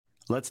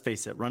Let's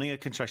face it, running a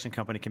construction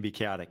company can be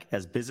chaotic.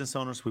 As business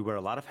owners, we wear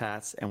a lot of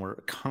hats and we're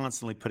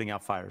constantly putting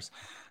out fires.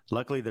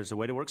 Luckily, there's a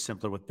way to work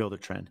simpler with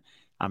Build-A-Trend.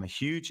 I'm a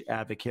huge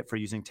advocate for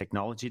using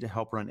technology to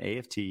help run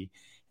AFT,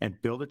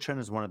 and Build-A-Trend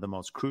is one of the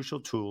most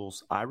crucial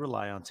tools I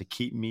rely on to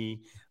keep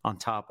me on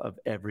top of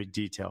every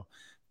detail.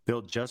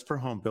 Built just for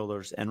home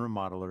builders and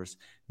remodelers,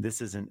 this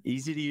is an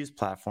easy-to-use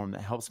platform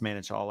that helps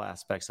manage all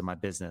aspects of my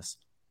business.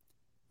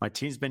 My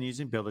team's been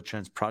using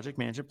Build-A-Trend's project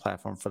management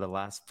platform for the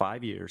last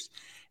 5 years,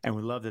 and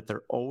we love that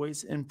they're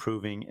always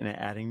improving and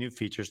adding new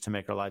features to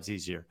make our lives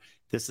easier.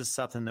 This is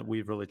something that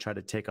we've really tried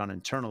to take on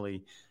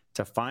internally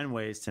to find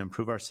ways to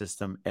improve our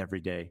system every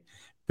day.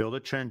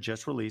 Build-A-Trend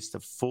just released a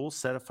full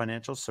set of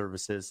financial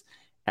services,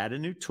 added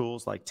new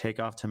tools like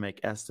Takeoff to make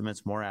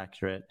estimates more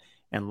accurate,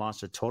 and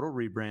launched a total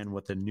rebrand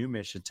with a new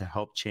mission to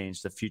help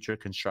change the future of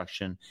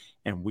construction,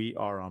 and we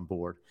are on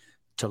board.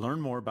 To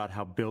learn more about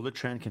how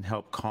Build-A-Trend can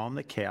help calm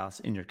the chaos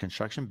in your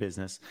construction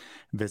business,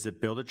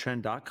 visit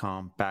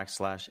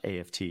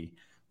buildatrend.com/AFT.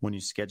 When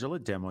you schedule a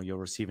demo, you'll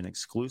receive an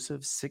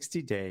exclusive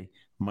 60-day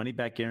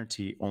money-back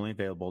guarantee only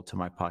available to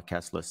my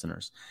podcast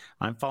listeners.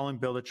 I'm following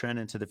Build-A-Trend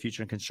into the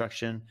future in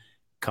construction.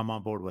 Come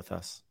on board with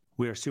us.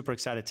 We are super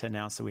excited to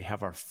announce that we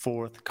have our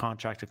 4th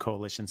Contractor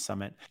Coalition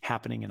Summit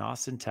happening in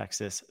Austin,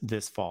 Texas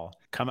this fall.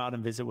 Come out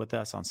and visit with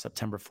us on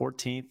September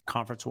 14th.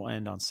 Conference will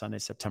end on Sunday,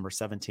 September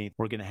 17th.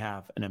 We're going to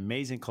have an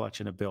amazing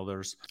collection of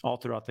builders all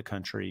throughout the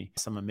country.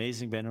 Some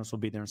amazing vendors will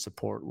be there in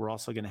support. We're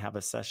also going to have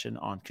a session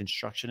on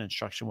construction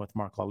instruction with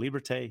Mark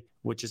LaLiberte,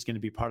 which is going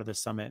to be part of the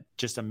summit.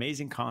 Just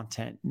amazing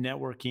content,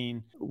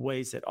 networking,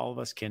 ways that all of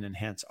us can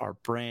enhance our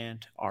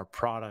brand, our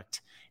product,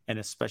 and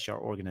especially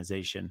our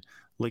organization,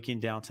 looking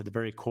down to the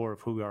very core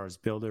of who we are as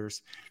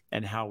builders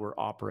and how we're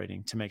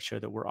operating to make sure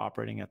that we're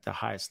operating at the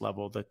highest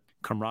level. The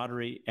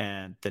camaraderie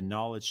and the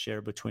knowledge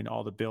share between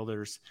all the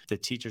builders, the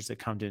teachers that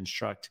come to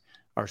instruct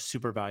are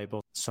super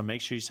valuable. So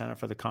make sure you sign up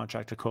for the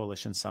Contractor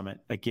Coalition Summit.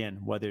 Again,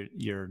 whether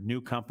you're a new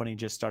company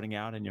just starting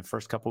out in your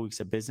first couple of weeks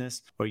of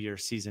business or you're a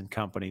seasoned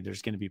company,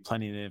 there's going to be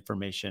plenty of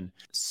information,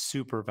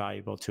 super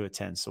valuable to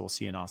attend. So we'll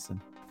see you in Austin.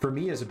 For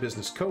me as a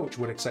business coach,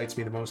 what excites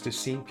me the most is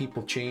seeing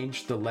people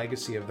change the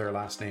legacy of their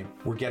last name.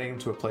 We're getting them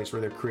to a place where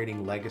they're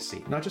creating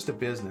legacy, not just a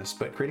business,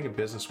 but creating a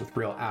business with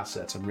real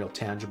assets and real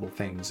tangible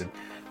things and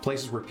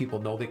places where people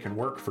know they can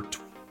work for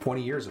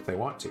 20 years if they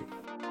want to.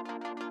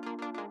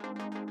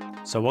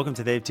 So welcome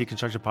to the AFT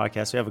Construction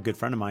Podcast. We have a good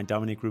friend of mine,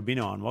 Dominic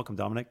Rubino, on. Welcome,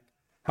 Dominic.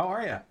 How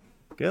are you?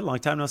 Good. Long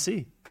time no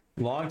see.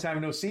 Long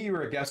time no see. You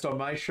were a guest on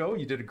my show.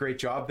 You did a great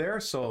job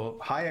there. So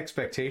high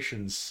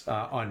expectations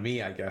on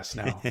me, I guess,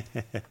 now.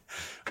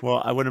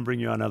 Well, I wouldn't bring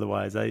you on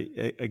otherwise.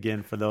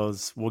 Again, for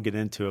those, we'll get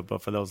into it,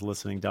 but for those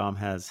listening, Dom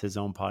has his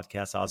own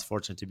podcast. I was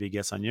fortunate to be a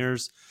guest on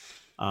yours.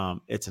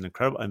 It's an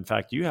incredible, in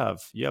fact, you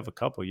have a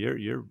couple.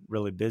 You're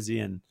really busy.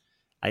 And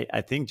I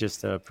think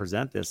just to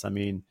present this, I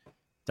mean,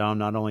 Dom,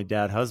 not only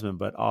dad, husband,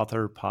 but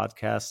author,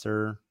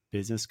 podcaster,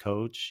 business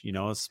coach,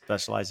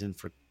 specializing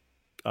for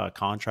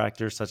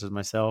contractors such as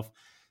myself,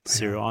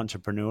 serial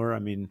entrepreneur. I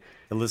mean,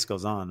 the list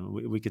goes on.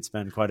 We could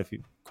spend quite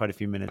a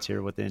few minutes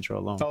here with the intro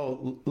alone.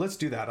 Oh, let's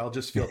do that. I'll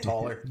just feel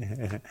taller.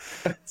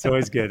 It's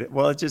always good.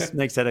 Well, it just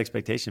makes that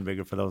expectation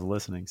bigger for those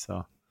listening.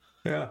 So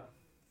yeah.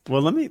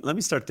 Well, let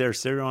me start there.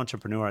 Serial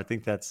entrepreneur. I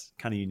think that's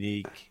kind of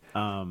unique.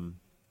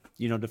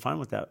 Define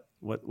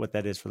what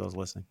that is for those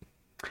listening.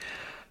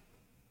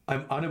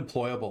 I'm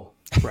unemployable,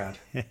 Brad.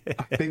 I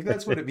think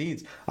that's what it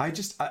means.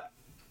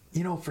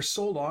 For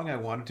so long, I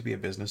wanted to be a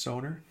business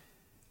owner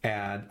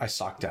and I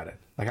sucked at it.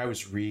 Like I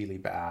was really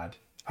bad.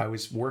 I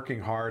was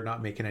working hard,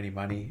 not making any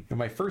money. And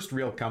my first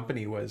real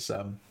company was,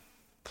 I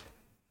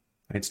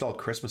installed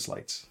Christmas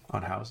lights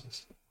on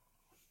houses.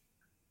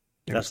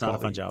 That's not a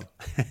fun job.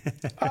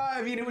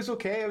 It was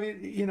okay.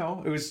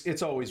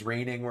 It's always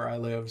raining where I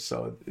live.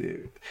 So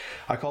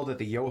I called it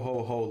the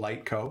Yo-Ho-Ho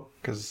Light Co.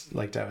 because I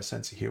like to have a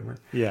sense of humor.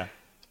 Yeah.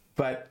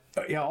 But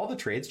all the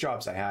trades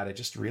jobs I had, I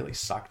just really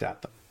sucked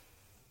at them.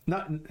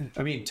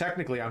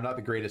 Technically I'm not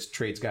the greatest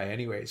trades guy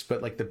anyways,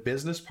 but like the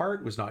business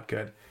part was not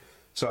good.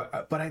 So,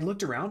 but I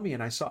looked around me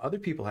and I saw other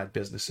people had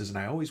businesses and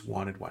I always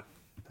wanted one.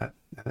 That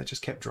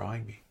just kept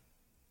drawing me.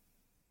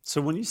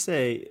 So when you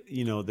say,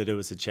 that it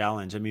was a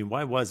challenge, I mean,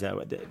 why was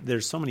that?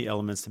 There's so many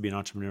elements to be an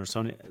entrepreneur,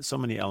 so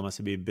many elements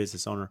to be a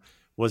business owner.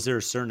 Was there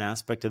a certain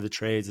aspect of the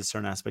trades, a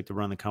certain aspect to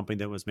run the company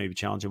that was maybe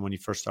challenging when you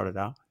first started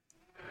out?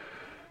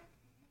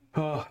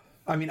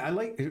 I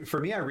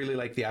really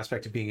like the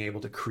aspect of being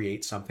able to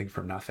create something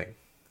from nothing.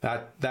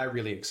 That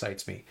really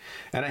excites me.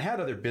 And I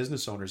had other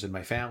business owners in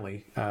my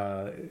family.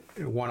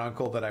 One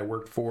uncle that I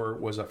worked for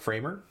was a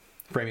framing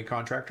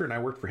contractor, and I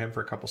worked for him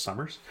for a couple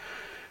summers.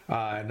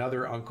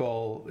 Another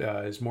uncle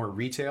is more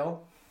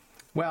retail.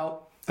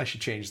 Well, I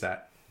should change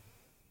that.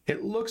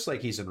 It looks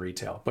like he's in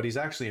retail, but he's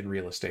actually in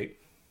real estate.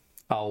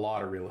 A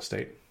lot of real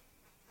estate.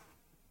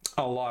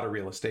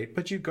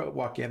 But you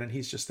walk in and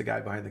he's just the guy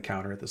behind the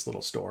counter at this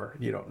little store.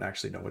 You don't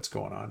actually know what's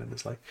going on in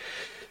his life.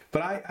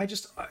 But I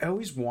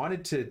always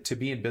wanted to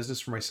be in business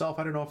for myself.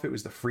 I don't know if it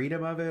was the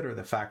freedom of it or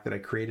the fact that I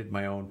created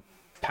my own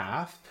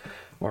path,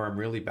 or I'm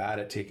really bad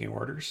at taking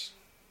orders.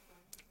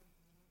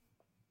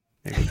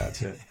 Maybe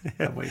that's it.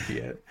 That might be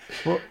it.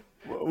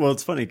 Well,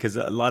 it's funny because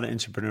a lot of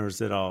entrepreneurs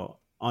that I'll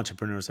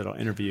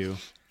interview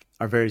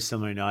are very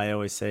similar. You know, I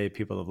always say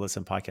people that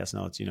listen to podcasts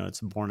know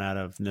it's born out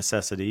of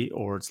necessity,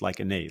 or it's like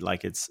innate,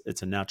 like it's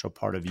a natural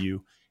part of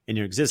you in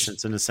your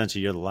existence. And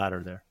essentially you're the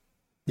latter there.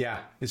 Yeah.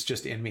 It's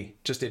just in me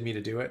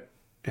to do it.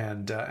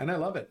 And I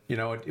love it,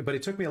 but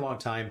it took me a long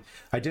time.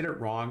 I did it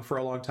wrong for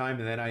a long time.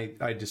 And then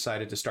I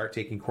decided to start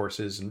taking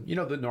courses and,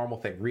 the normal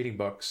thing, reading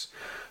books,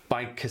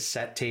 buying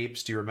cassette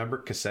tapes. Do you remember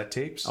cassette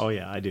tapes? Oh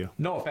yeah, I do.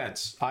 No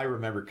offense. I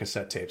remember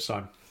cassette tapes.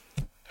 So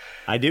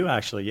I do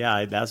actually.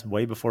 Yeah. That's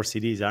way before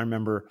CDs. I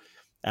remember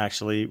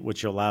actually,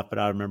 which you'll laugh, but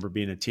I remember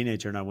being a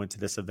teenager and I went to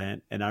this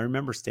event and I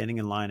remember standing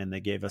in line and they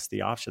gave us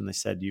the option. They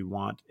said,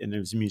 and it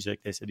was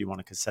music. They said, you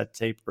want a cassette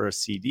tape or a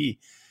CD?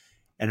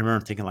 And I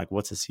remember thinking, like,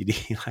 what's a CD?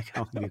 Like,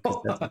 how many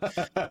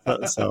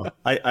cassettes? So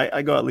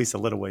I go at least a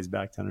little ways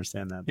back to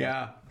understand that.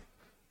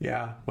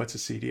 Yeah. What's a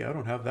CD? I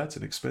don't have. That's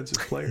an expensive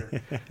player.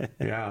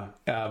 Yeah.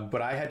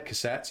 But I had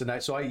cassettes, and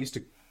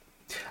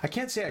I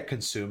can't say I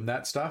consumed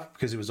that stuff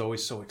because it was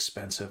always so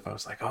expensive. I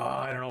was like,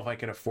 I don't know if I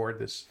can afford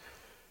this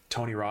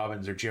Tony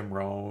Robbins or Jim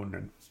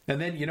Rohn. And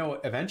then,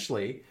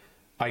 eventually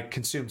I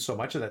consumed so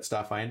much of that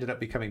stuff, I ended up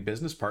becoming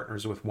business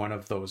partners with one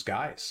of those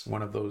guys,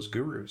 one of those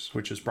gurus,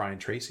 which is Brian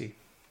Tracy.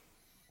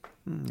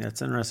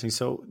 That's interesting.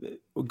 So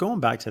going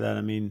back to that,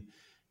 I mean,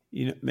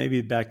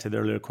 maybe back to the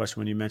earlier question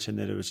when you mentioned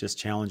that it was just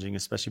challenging,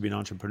 especially being an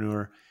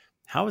entrepreneur.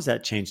 How has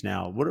that changed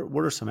now? What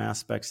are some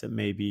aspects that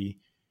maybe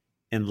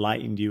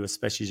enlightened you,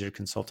 especially as you're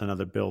consulting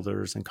other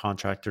builders and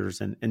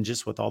contractors and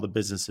just with all the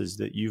businesses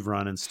that you've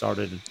run and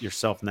started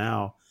yourself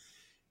now,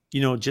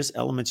 just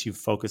elements you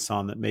focus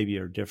on that maybe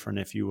are different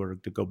if you were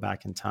to go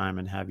back in time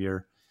and have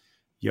your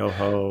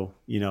yo-ho,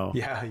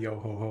 Yeah,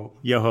 yo-ho-ho.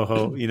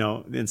 Yo-ho-ho,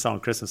 install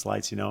Christmas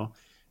lights,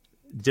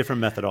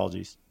 different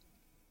methodologies.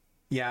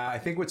 Yeah, I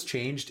think what's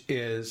changed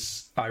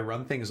is I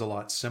run things a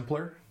lot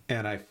simpler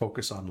and I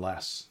focus on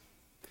less.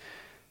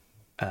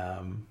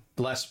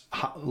 Less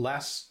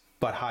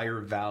but higher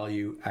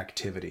value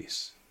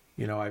activities.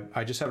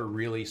 I just have a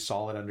really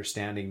solid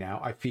understanding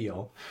now, I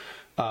feel,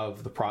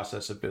 of the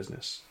process of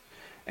business.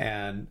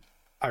 And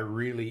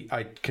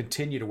I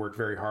continue to work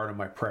very hard on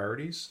my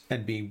priorities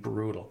and being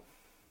brutal.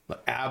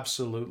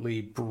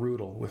 Absolutely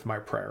brutal with my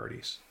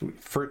priorities,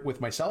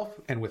 with myself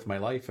and with my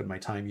life and my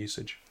time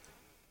usage.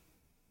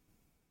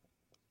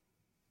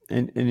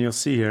 And you'll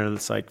see here,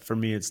 it's like, for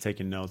me, it's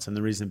taking notes. And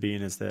the reason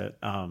being is that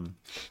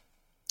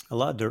a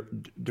lot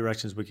of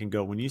directions we can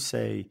go. When you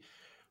say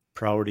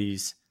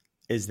priorities,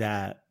 is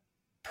that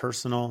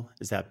personal?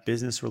 Is that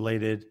business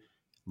related?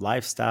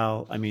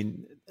 Lifestyle? I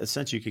mean,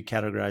 essentially you could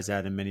categorize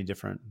that in many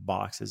different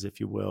boxes, if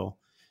you will.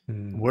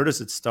 Where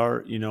does it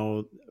start?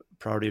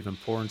 Priority of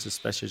importance,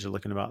 especially as you're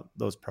looking about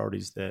those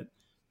priorities that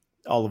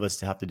all of us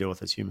have to deal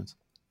with as humans.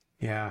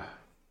 Yeah.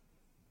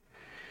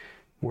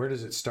 Where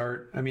does it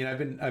start? I mean, I've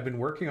been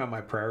working on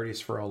my priorities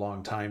for a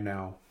long time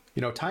now.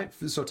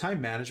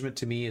 Time management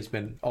to me has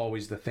been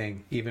always the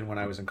thing. Even when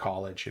I was in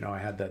college, I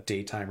had that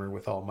day timer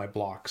with all my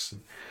blocks and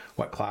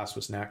what class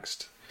was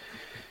next.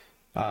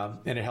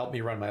 And it helped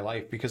me run my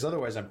life because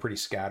otherwise I'm pretty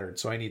scattered.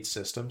 So I need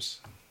systems.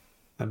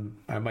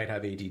 I might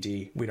have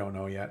ADD. We don't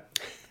know yet.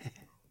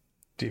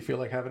 Do you feel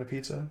like having a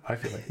pizza? I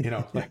feel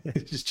like,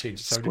 just change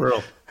the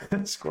subject.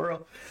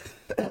 Squirrel.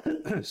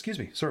 Excuse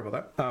me. Sorry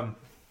about that.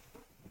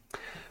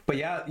 But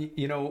yeah,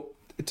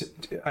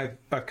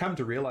 I've come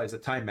to realize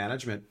that time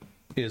management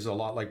is a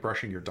lot like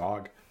brushing your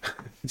dog.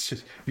 It's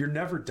just, you're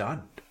never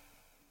done.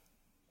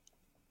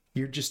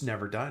 You're just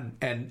never done.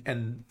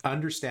 And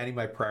understanding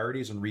my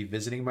priorities and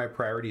revisiting my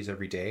priorities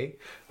every day,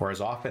 or as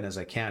often as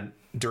I can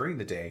during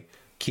the day,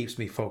 keeps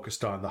me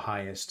focused on the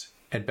highest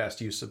and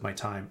best use of my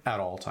time at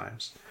all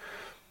times.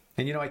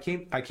 And when I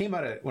came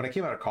out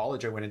of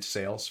college, I went into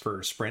sales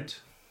for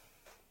Sprint,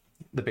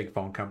 the big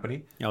phone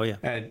company. Oh yeah.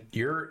 And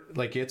it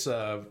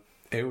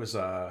was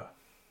a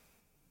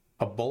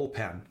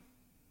bullpen,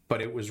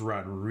 but it was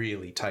run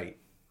really tight.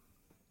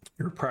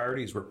 Your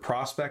priorities were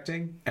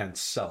prospecting and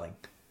selling.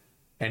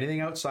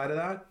 Anything outside of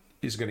that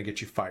is going to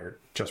get you fired.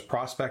 Just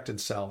prospect and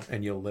sell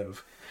and you'll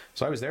live.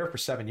 So I was there for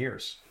 7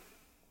 years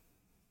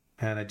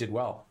and I did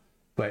well,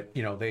 but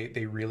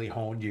they really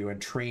honed you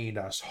and trained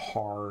us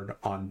hard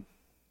on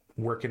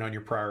working on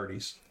your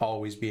priorities,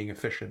 always being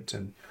efficient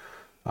and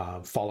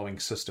following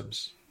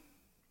systems.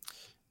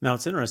 Now,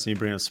 it's interesting you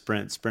bring up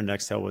Sprint. Sprint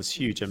Nextel was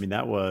huge. I mean,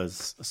 that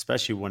was,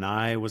 especially when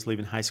I was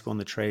leaving high school in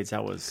the trades,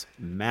 that was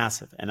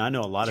massive. And I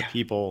know a lot of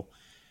people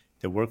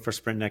that work for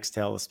Sprint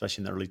Nextel,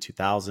 especially in the early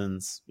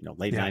 2000s,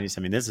 late 90s.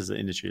 I mean, this is an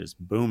industry that was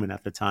booming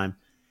at the time.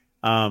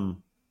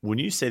 When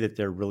you say that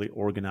they're really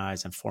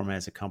organized and formatted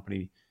as a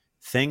company,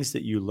 things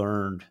that you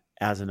learned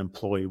as an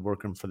employee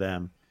working for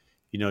them,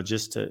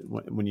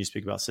 when you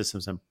speak about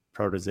systems and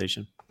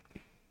prioritization.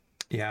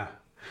 Yeah.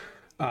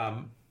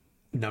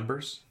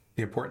 Numbers,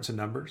 the importance of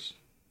numbers,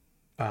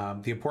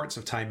 the importance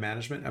of time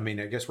management. I mean,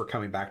 I guess we're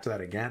coming back to that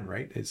again,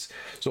 right?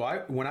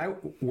 When I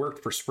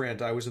worked for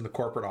Sprint, I was in the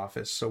corporate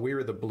office. So we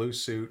were the blue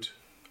suit,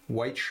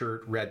 white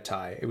shirt, red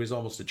tie. It was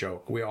almost a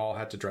joke. We all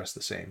had to dress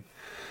the same.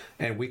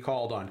 And we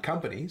called on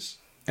companies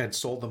and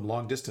sold them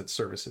long distance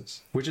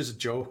services, which is a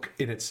joke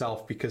in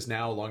itself because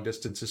now long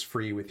distance is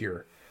free with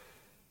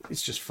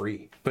it's just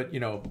free. But,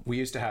 we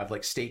used to have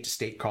like state to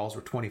state calls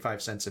were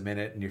 25 cents a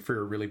minute. And if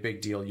you're a really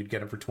big deal, you'd get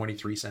them for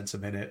 23 cents a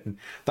minute. And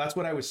that's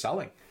what I was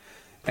selling.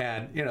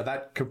 And,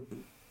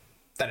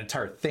 that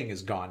entire thing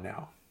is gone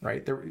now,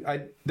 right?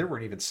 There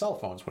weren't even cell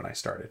phones when I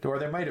started, or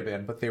there might have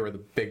been, but they were the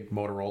big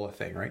Motorola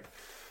thing, right?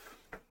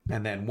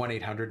 And then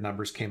 1-800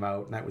 numbers came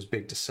out, and that was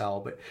big to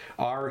sell. But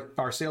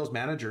our sales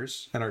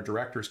managers and our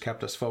directors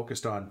kept us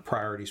focused on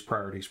priorities.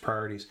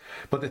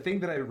 But the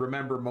thing that I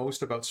remember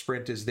most about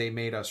Sprint is they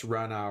made us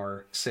run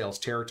our sales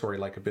territory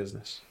like a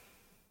business.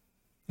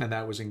 And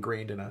that was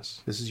ingrained in us.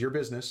 This is your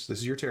business. This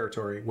is your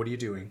territory. What are you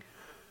doing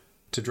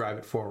to drive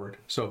it forward?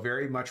 So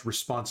very much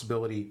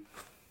responsibility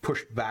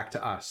pushed back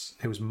to us.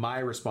 It was my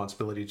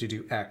responsibility to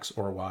do X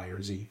or Y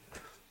or Z.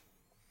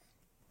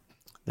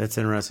 That's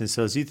interesting.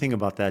 So as you think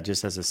about that,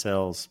 just as a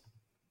sales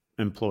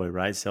employee,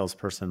 right?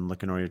 Salesperson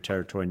looking over your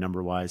territory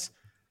number wise,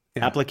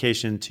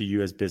 application to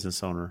you as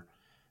business owner,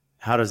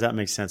 how does that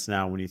make sense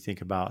now when you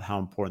think about how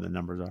important the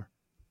numbers are?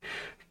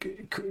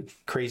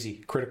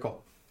 Crazy,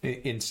 critical,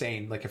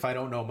 insane. Like if I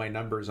don't know my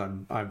numbers,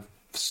 I'm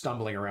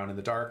stumbling around in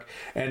the dark.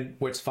 And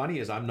what's funny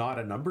is I'm not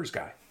a numbers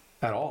guy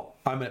at all.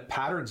 I'm a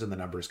patterns in the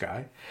numbers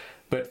guy.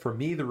 But for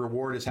me, the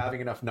reward is having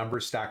enough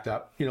numbers stacked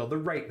up, the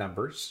right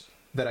numbers,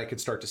 that I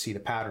could start to see the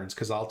patterns,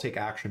 because I'll take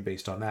action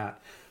based on that.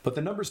 But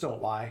the numbers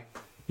don't lie.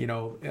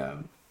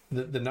 The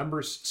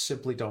numbers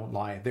simply don't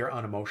lie. They're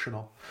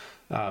unemotional.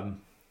 When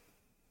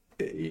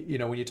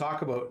you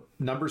talk about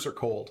numbers are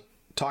cold,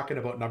 talking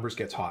about numbers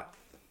gets hot.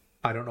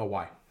 I don't know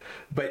why.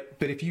 But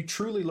if you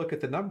truly look at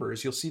the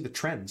numbers, you'll see the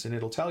trends, and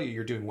it'll tell you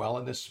you're doing well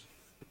in this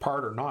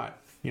part or not.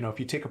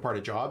 If you take apart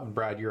a job, and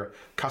Brad, you're a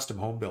custom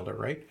home builder,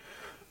 right?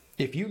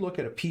 If you look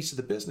at a piece of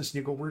the business and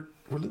you go, we're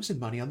losing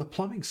money on the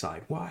plumbing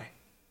side. Why?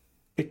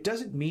 It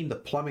doesn't mean the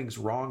plumbing's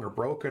wrong or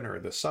broken or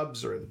the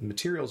subs or the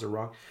materials are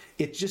wrong.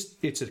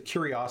 It's a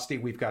curiosity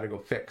we've got to go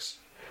fix.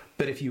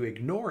 But if you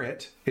ignore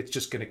it, it's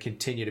just going to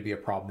continue to be a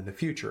problem in the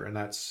future. And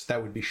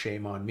that would be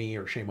shame on me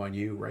or shame on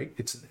you, right?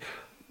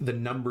 The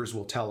numbers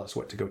will tell us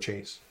what to go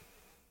chase.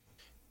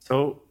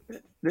 So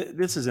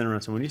this is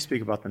interesting. When you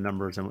speak about the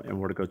numbers and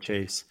where to go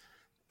chase,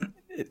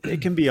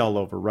 it can be all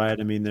over, right?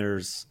 I mean,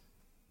 there's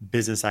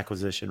business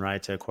acquisition,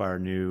 right? To acquire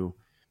new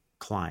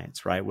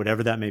clients, right?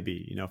 Whatever that may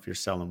be, if you're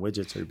selling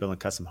widgets or you're building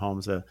custom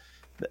homes, the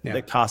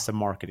cost of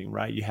marketing,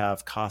 right? You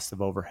have cost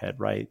of overhead,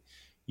 right?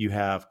 You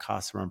have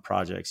cost to run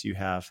projects. You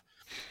have,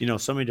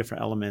 so many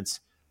different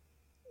elements.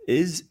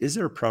 Is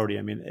there a priority?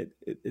 I mean,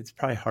 it's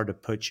probably hard to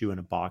put you in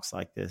a box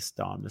like this,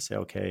 Dom, to say,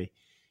 okay,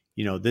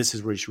 this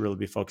is where you should really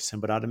be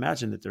focusing. But I'd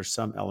imagine that there's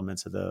some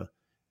elements of the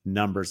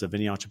numbers of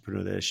any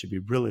entrepreneur that it should be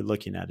really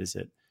looking at. Is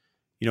it,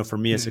 for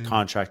me as a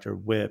contractor,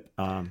 WIP,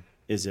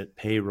 is it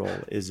payroll?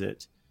 Is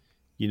it,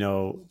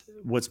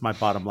 what's my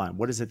bottom line?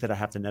 What is it that I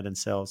have to net in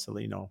sales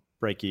to,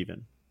 break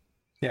even?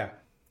 Yeah.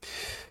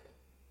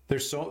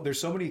 There's so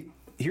many.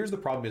 Here's the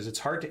problem is it's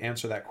hard to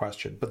answer that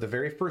question, but the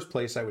very first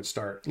place I would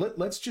start,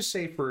 let's just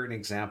say for an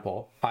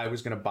example, I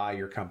was going to buy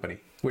your company,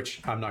 which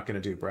I'm not going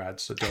to do, Brad.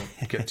 So don't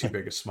get too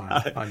big a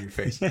smile on your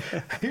face.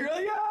 You're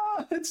like,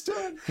 yeah, it's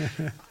done.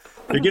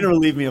 You're going to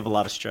relieve me of a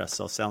lot of stress.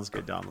 So sounds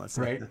good, Dom.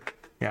 Right.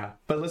 Yeah.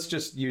 But let's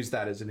just use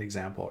that as an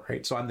example,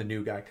 right? So I'm the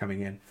new guy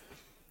coming in.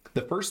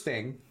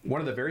 One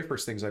of the very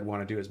first things I'd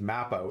want to do is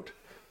map out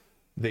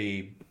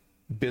the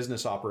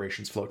business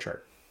operations flowchart.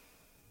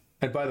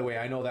 And by the way,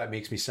 I know that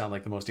makes me sound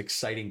like the most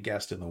exciting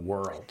guest in the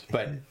world,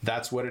 but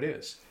that's what it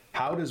is.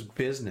 How does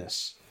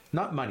business,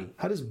 not money,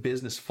 how does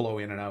business flow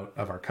in and out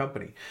of our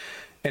company?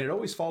 And it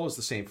always follows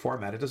the same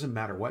format. It doesn't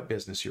matter what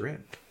business you're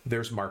in.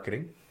 There's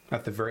marketing.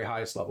 At the very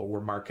highest level,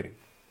 we're marketing.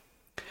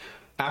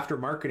 After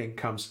marketing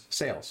comes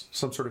sales,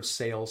 some sort of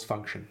sales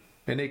function.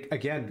 And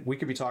again, we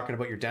could be talking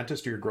about your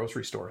dentist or your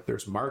grocery store.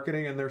 There's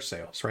marketing and there's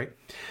sales, right?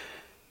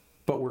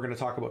 But we're going to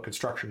talk about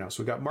construction now.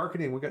 So we've got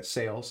marketing, we've got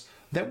sales.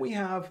 Then we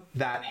have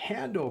that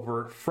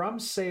handover from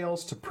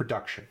sales to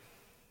production.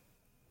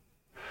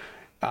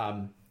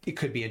 It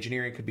could be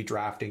engineering, could be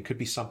drafting, could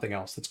be something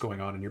else that's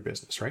going on in your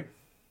business, right?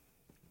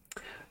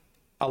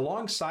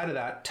 Alongside of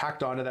that,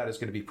 tacked onto that is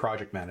going to be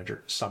project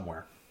manager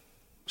somewhere.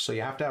 So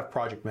you have to have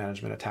project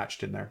management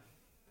attached in there.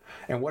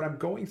 And what I'm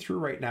going through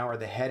right now are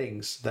the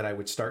headings that I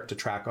would start to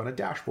track on a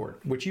dashboard,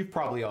 which you've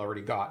probably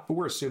already got, but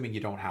we're assuming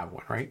you don't have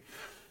one, right?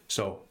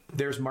 So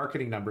there's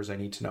marketing numbers I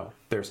need to know.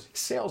 There's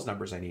sales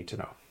numbers I need to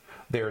know.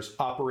 There's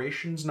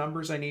operations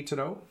numbers I need to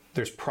know.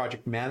 There's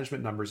project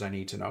management numbers I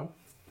need to know.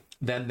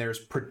 Then there's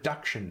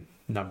production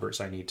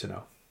numbers I need to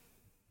know.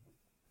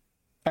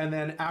 And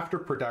then after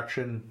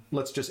production,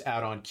 let's just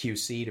add on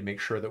QC to make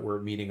sure that we're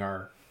meeting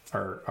our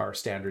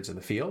standards in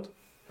the field.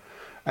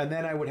 And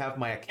then I would have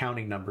my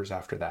accounting numbers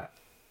after that.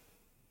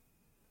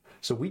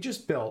 So we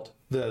just built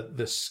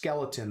the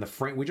skeleton, the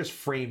frame. We just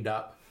framed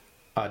up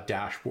a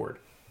dashboard.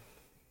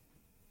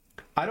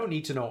 I don't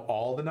need to know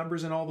all the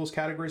numbers in all those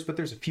categories, but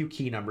there's a few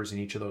key numbers in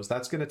each of those.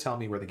 That's going to tell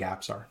me where the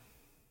gaps are.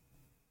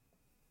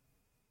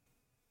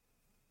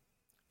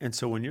 And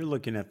so when you're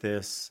looking at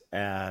this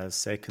as,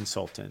 say, a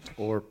consultant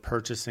or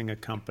purchasing a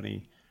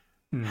company,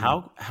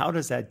 how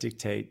does that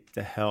dictate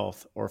the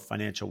health or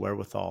financial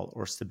wherewithal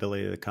or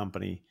stability of the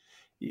company?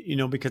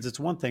 Because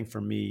it's one thing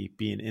for me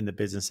being in the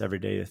business every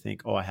day to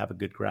think, oh, I have a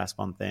good grasp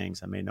on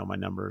things. I may know my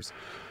numbers.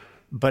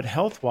 But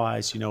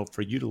health-wise,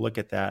 for you to look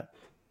at that,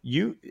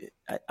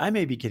 I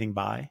may be getting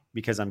by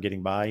because I'm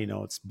getting by.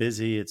 It's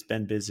busy. It's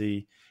been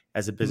busy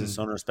as a business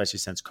owner, especially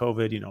since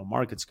COVID.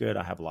 Market's good.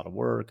 I have a lot of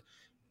work.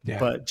 Yeah.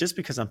 But just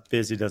because I'm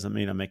busy doesn't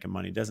mean I'm making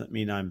money. Doesn't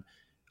mean I'm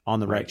on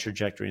the right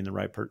trajectory and the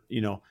right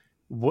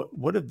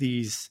what of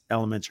these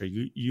elements are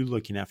you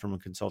looking at from a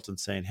consultant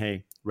saying,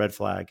 hey, red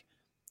flag,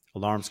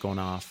 alarm's going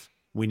off,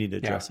 we need to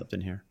address something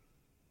here?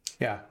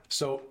 Yeah.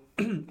 So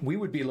we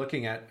would be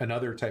looking at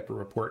another type of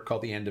report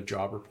called the end of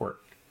job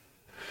report.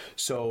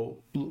 So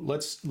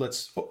let's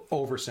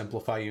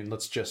oversimplify you and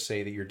let's just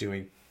say that you're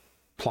doing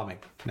plumbing.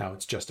 Now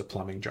it's just a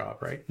plumbing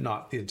job, right?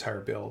 Not the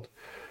entire build.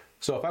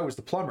 So if I was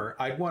the plumber,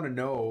 I'd want to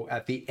know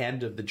at the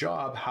end of the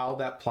job how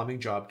that plumbing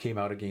job came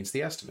out against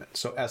the estimate.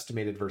 So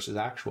estimated versus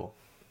actual.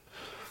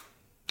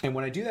 And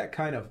when I do that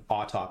kind of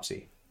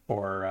autopsy,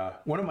 or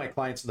one of my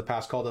clients in the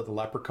past called it the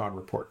leprechaun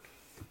report,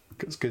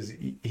 because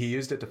he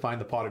used it to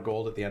find the pot of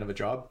gold at the end of a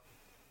job.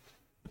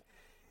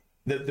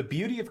 The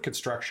beauty of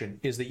construction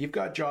is that you've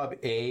got job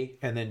A,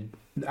 and then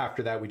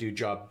after that we do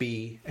job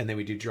B, and then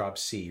we do job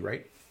C,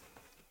 right?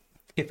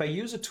 If I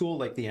use a tool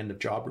like the end of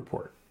job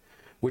report,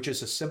 which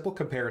is a simple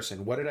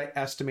comparison, what did I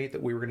estimate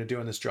that we were going to do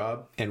on this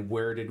job, and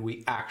where did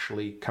we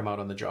actually come out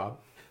on the job?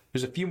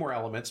 There's a few more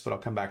elements, but I'll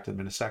come back to them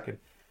in a second.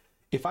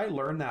 If I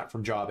learn that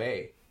from job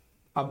A,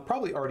 I'm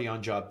probably already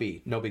on job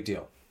B, no big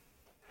deal.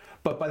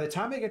 But by the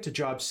time I get to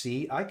job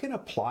C, I can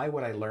apply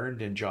what I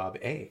learned in job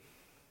A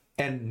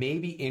and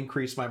maybe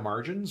increase my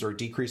margins or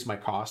decrease my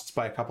costs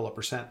by a couple of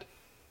percent.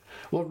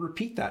 Well,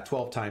 repeat that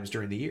 12 times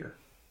during the year.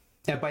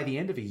 And by the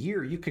end of a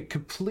year, you can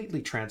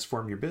completely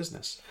transform your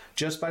business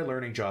just by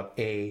learning job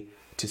A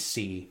to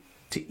C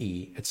to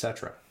E,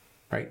 etc.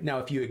 Right? Now,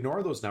 if you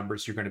ignore those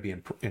numbers, you're going to be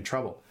in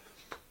trouble.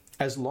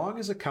 As long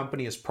as a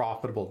company is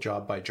profitable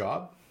job by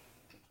job,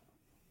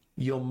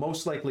 you'll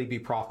most likely be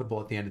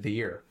profitable at the end of the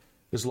year.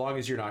 As long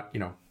as you're not,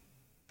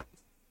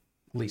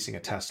 leasing a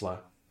Tesla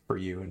for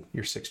you and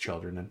your 6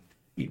 children and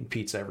eating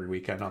pizza every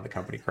weekend on the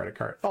company credit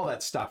card, all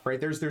that stuff, right?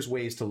 There's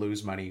ways to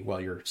lose money while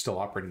you're still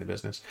operating the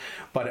business.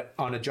 But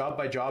on a job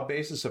by job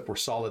basis, if we're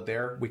solid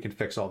there, we can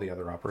fix all the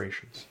other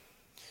operations.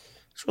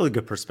 It's really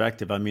good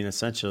perspective. I mean,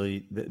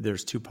 essentially,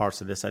 there's two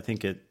parts of this. I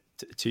think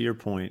to your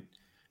point,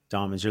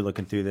 Dom, as you're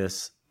looking through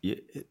this,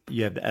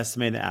 you have the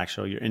estimated, the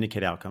actual, your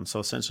indicated outcome. So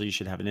essentially, you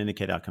should have an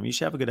indicated outcome. You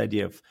should have a good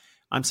idea of,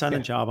 I'm signing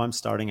a job, I'm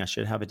starting, I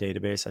should have a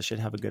database, I should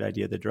have a good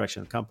idea of the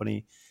direction of the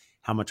company,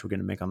 how much we're going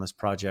to make on this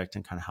project,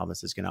 and kind of how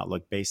this is going to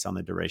outlook based on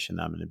the duration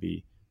that I'm going to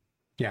be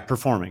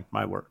performing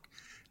my work.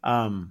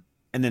 And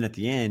then at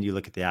the end, you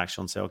look at the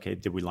actual and say, okay,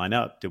 did we line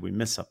up? Did we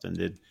miss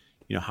something?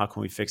 How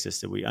can we fix this?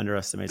 Did we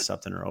underestimate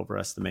something or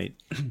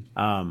overestimate?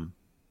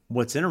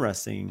 What's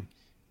interesting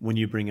when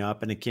you bring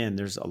up, and again,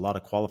 there's a lot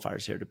of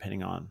qualifiers here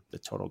depending on the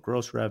total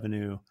gross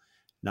revenue,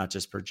 not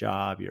just per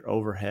job, your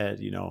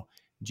overhead,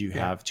 do you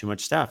have too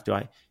much staff?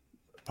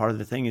 Part of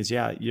the thing is,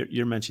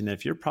 you're mentioning that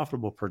if you're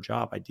profitable per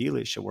job,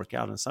 ideally it should work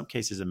out. In some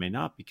cases, it may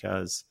not,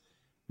 because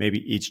maybe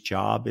each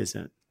job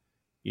isn't,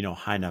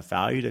 high enough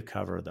value to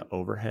cover the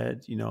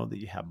overhead, that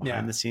you have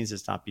behind the scenes.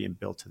 It's not being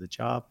built to the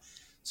job.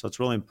 So it's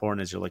really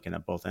important as you're looking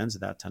at both ends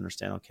of that to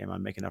understand, okay, am I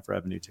making enough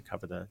revenue to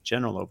cover the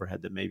general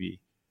overhead that maybe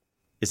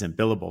isn't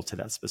billable to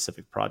that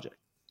specific project?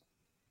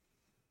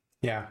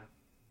 Yeah.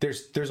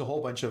 There's a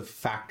whole bunch of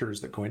factors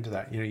that go into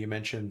that. You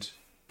mentioned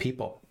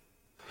people.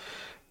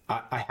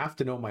 I have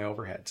to know my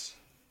overheads.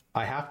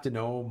 I have to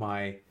know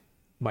my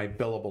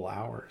billable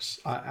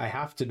hours. I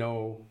have to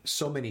know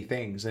so many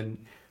things.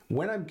 And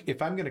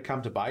if I'm going to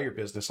come to buy your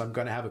business, I'm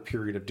going to have a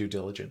period of due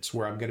diligence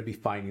where I'm going to be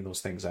finding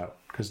those things out.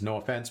 Because no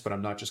offense, but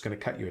I'm not just going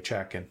to cut you a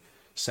check and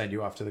send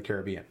you off to the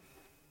Caribbean.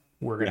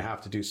 We're going to have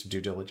to do some due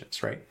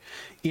diligence, right?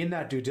 In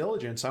that due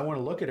diligence, I want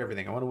to look at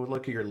everything. I want to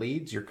look at your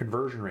leads, your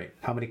conversion rate,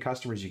 how many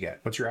customers you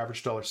get, what's your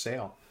average dollar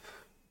sale,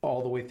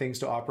 all the way things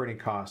to operating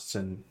costs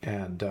and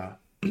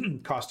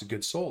cost of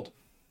goods sold.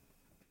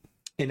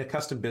 In a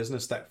custom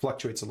business, that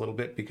fluctuates a little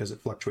bit because it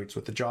fluctuates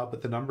with the job,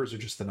 but the numbers are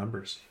just the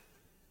numbers.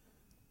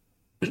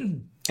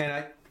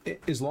 And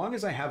as long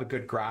as I have a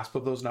good grasp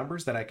of those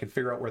numbers, then I can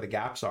figure out where the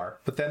gaps are.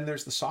 But then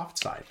there's the soft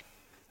side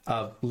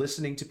of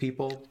listening to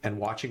people and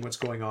watching what's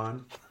going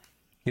on.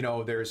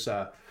 There's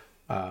a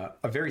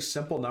very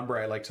simple number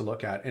I like to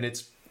look at, and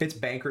it's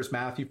banker's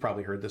math. You've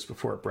probably heard this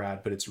before,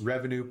 Brad, but it's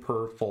revenue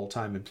per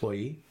full-time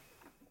employee.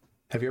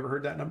 Have you ever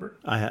heard that number?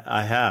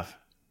 I have.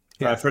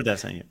 Yeah. I've heard that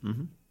saying.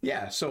 Mm-hmm.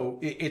 Yeah. So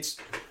it's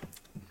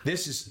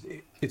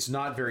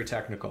not very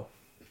technical.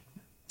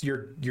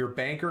 Your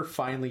banker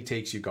finally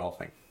takes you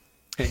golfing,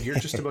 and you're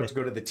just about to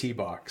go to the tee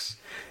box,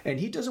 and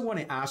he doesn't want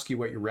to ask you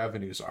what your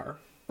revenues are.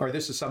 or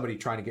this is somebody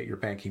trying to get your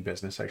banking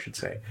business, I should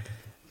say.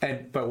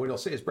 But what he'll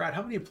say is, Brad,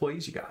 how many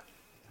employees you got?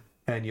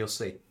 And you'll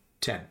say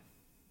 10.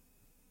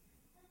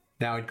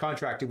 Now in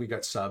contracting, we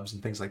got subs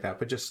and things like that,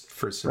 but just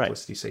for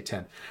simplicity, say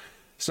 10.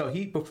 So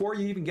before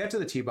you even get to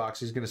the tee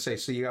box, he's going to say,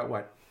 so you got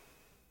what?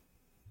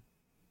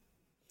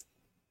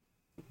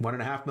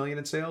 1.5 million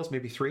in sales,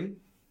 maybe 3.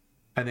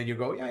 And then you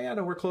go,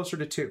 no, we're closer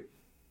to 2.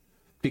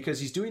 Because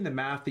he's doing the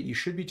math that you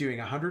should be doing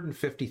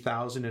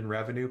 150,000 in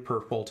revenue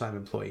per full-time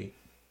employee.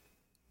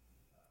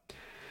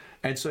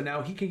 And so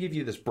now he can give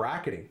you this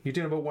bracketing. You're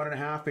doing about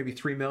 1.5, maybe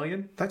 3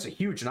 million. That's a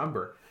huge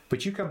number.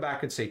 But you come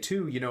back and say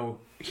 2,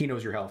 he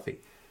knows you're healthy.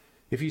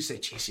 If you say,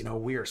 geez,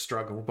 we are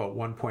struggling with about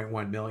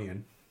 1.1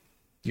 million,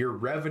 your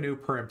revenue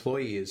per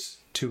employee is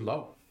too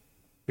low.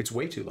 It's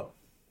way too low.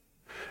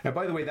 And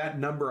by the way, that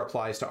number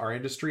applies to our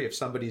industry. If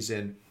somebody's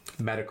in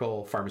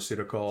medical,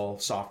 pharmaceutical,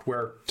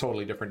 software,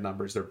 totally different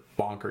numbers. They're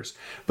bonkers.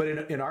 But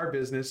in our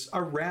business,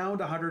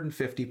 around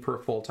 150 per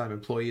full-time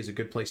employee is a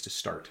good place to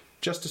start.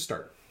 Just to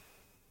start.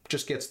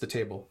 Just gets the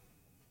table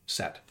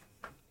set.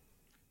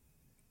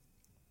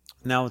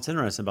 Now, what's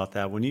interesting about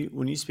that, when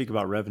you speak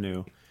about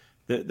revenue,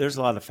 there's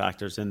a lot of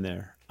factors in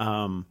there.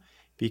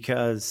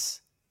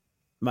 Because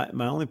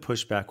my only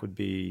pushback would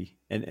be,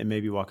 and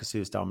maybe walk us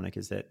through this, Dominic,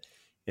 is that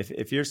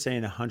if you're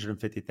saying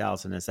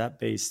 150,000, is that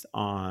based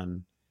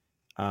on,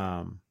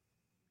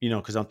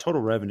 because on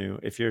total revenue,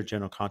 if you're a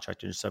general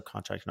contractor and you're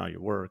subcontracting all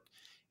your work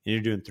and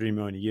you're doing $3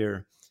 million a year,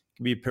 it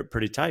can be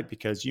pretty tight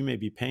because you may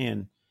be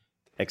paying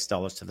X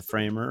dollars to the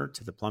framer,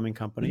 to the plumbing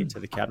company, to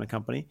the cabinet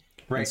company.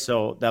 Right. And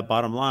so that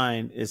bottom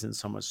line isn't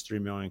so much 3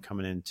 million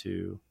coming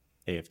into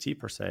AFT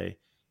per se.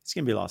 It's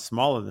going to be a lot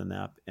smaller than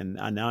that. And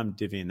now I'm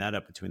divvying that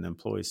up between the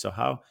employees. So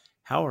how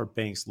are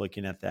banks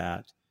looking at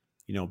that,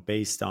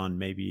 based on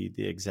maybe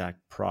the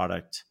exact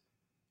product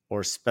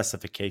or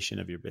specification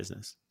of your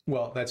business?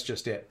 Well, that's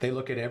just it. They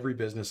look at every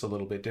business a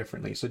little bit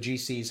differently. So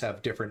GCs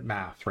have different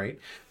math, right?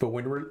 But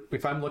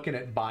if I'm looking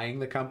at buying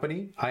the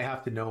company, I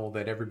have to know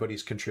that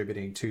everybody's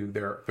contributing to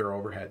their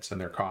overheads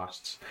and their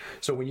costs.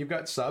 So when you've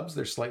got subs,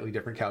 there's slightly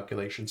different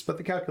calculations, but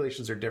the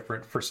calculations are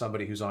different for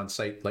somebody who's on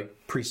site, like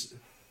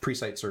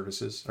pre-site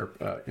services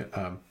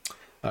or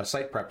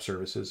site prep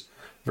services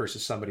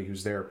versus somebody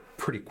who's there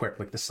pretty quick,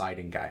 like the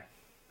siding guy,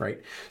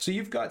 right? So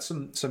you've got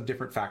some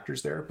different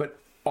factors there, but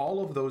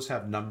all of those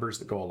have numbers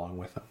that go along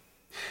with them.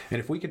 And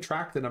if we can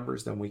track the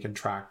numbers, then we can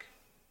track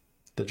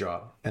the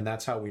job. And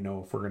that's how we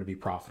know if we're going to be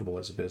profitable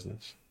as a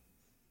business.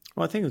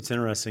 Well, I think what's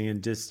interesting,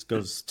 and just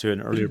goes to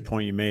an earlier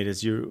point you made,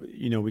 is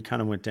we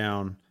kind of went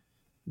down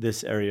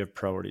this area of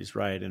priorities,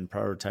 right? And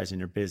prioritizing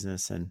your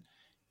business and,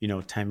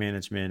 time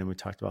management. And we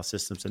talked about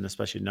systems and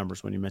especially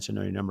numbers when you mentioned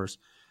know your numbers.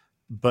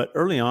 But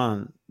early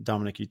on,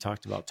 Dominic, you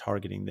talked about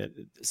targeting. That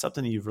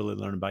something that you've really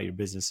learned about your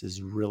business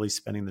is really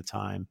spending the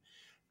time.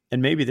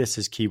 And maybe this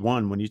is key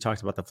one. When you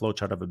talked about the flow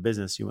chart of a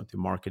business, you went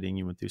through marketing,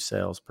 you went through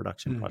sales,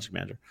 production, project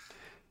manager.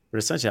 But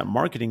essentially that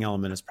marketing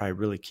element is probably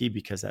really key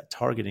because that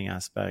targeting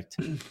aspect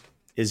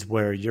is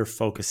where you're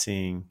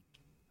focusing,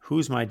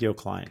 who's my ideal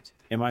client?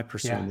 Am I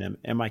pursuing them?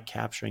 Am I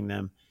capturing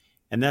them?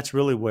 And that's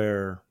really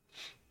where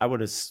I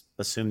would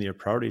assume that your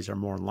priorities are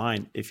more in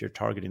line if you're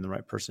targeting the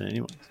right person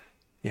anyway.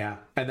 Yeah.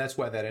 And that's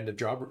why that end of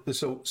job.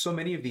 So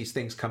many of these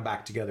things come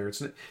back together.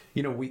 It's,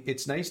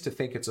 it's nice to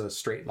think it's a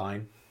straight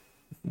line.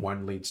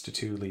 1 leads to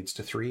 2, leads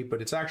to 3,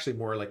 but it's actually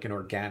more like an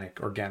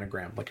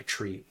organogram, like a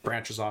tree.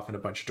 Branches off in a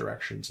bunch of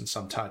directions, and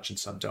some touch and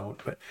some don't.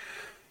 But,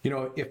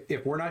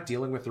 if we're not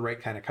dealing with the right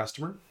kind of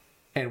customer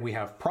and we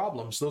have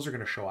problems, those are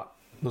going to show up.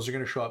 Those are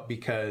going to show up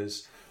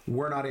because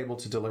we're not able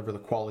to deliver the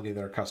quality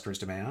that our customers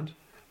demand,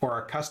 or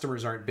our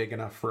customers aren't big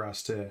enough for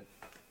us to,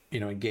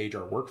 engage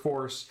our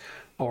workforce,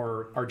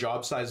 or our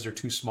job sizes are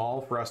too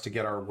small for us to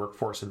get our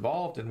workforce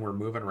involved and we're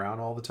moving around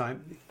all the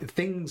time.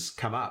 Things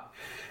come up.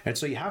 And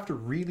so you have to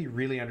really,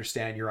 really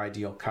understand your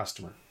ideal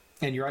customer.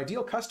 And your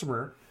ideal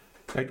customer,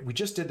 we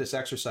just did this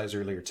exercise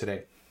earlier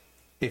today.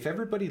 If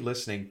everybody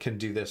listening can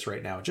do this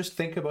right now, just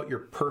think about your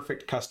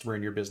perfect customer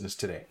in your business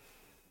today.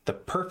 The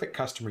perfect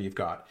customer you've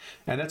got.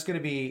 And that's going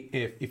to be,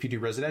 if you do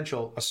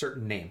residential, a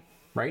certain name,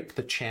 right?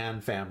 The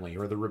Chan family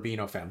or the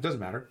Rubino family, doesn't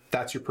matter.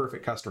 That's your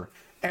perfect customer.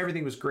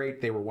 Everything was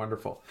great. They were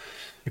wonderful.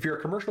 If you're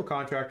a commercial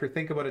contractor,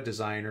 think about a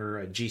designer,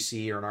 a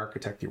GC, or an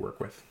architect you work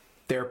with.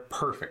 They're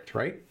perfect,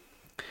 right?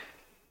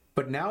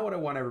 But now what I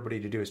want everybody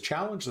to do is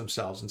challenge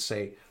themselves and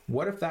say,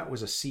 what if that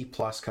was a C+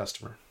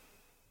 customer?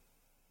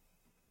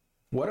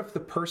 What if the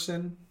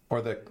person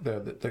or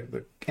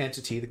the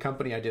entity, the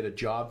company I did a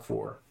job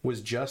for,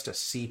 was just a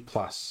C+?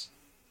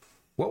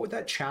 What would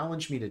that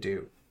challenge me to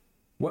do?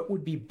 What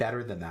would be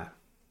better than that?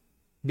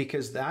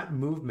 Because that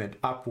movement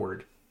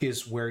upward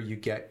is where you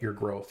get your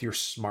growth, your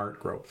smart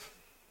growth.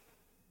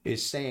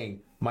 Is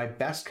saying, my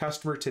best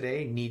customer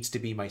today needs to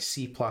be my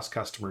C+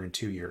 customer in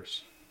 2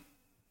 years.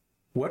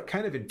 What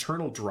kind of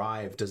internal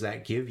drive does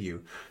that give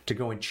you to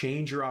go and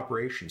change your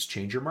operations,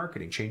 change your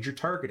marketing, change your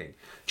targeting,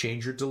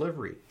 change your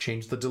delivery,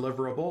 change the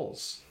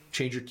deliverables,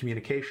 change your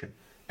communication?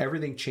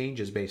 Everything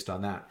changes based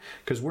on that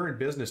because we're in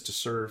business to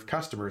serve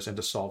customers and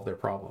to solve their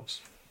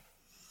problems.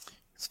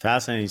 It's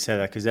fascinating you say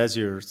that, because as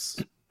you're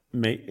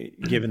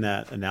given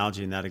that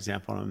analogy and that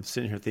example, I'm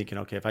sitting here thinking,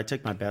 okay, if I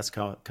take my best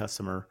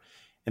customer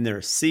and they're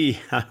a C,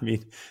 I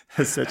mean,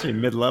 that's such a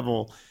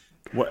mid-level.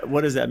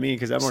 What does that mean?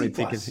 Because I'm only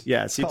thinking,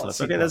 yeah, C plus.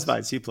 Okay, that's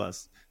fine. C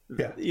plus.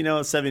 Yeah.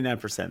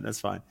 79%.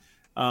 That's fine.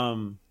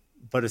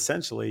 But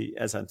essentially,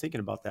 as I'm thinking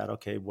about that,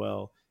 okay,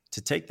 well,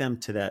 to take them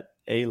to that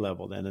A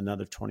level, then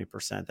another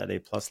 20%, that A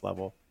plus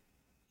level,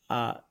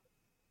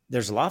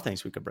 there's a lot of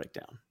things we could break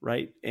down,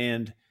 right?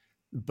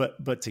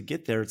 But to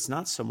get there, it's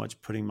not so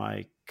much putting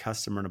my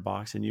customer in a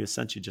box. And you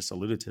essentially just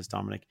alluded to this,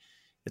 Dominic.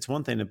 It's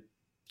one thing to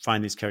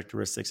find these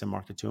characteristics and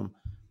market to them,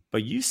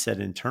 but you said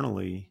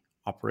internally,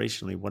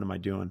 operationally, what am I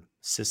doing?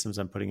 Systems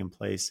I'm putting in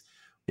place.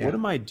 Yeah. What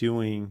am I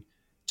doing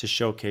to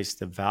showcase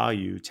the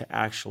value to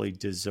actually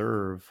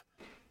deserve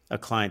a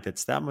client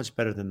that's that much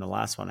better than the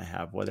last one I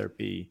have, whether it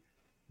be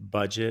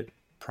budget,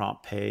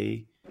 prompt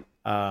pay,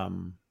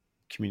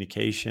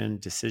 communication,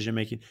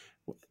 decision-making,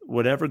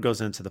 whatever goes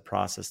into the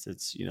process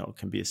that's,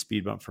 can be a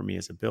speed bump for me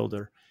as a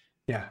builder.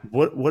 Yeah.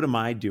 What am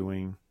I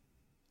doing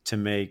to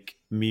make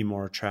me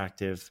more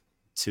attractive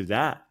to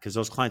that? Because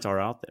those clients are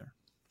out there.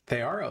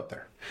 They are out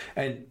there.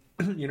 And,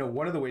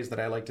 one of the ways that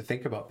I like to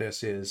think about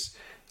this is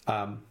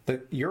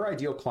that your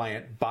ideal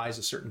client buys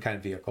a certain kind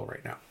of vehicle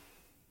right now.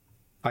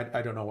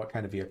 I don't know what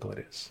kind of vehicle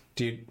it is.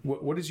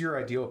 What is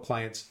your ideal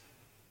client's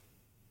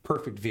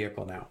perfect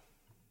vehicle now?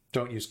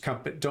 Don't use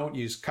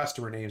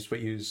customer names, but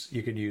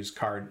you can use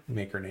car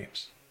maker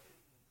names.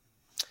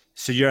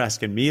 So you're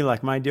asking me,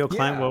 like, my ideal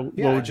client?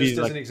 Yeah, what would just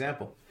be as an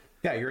example.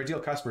 Yeah, your ideal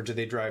customer, do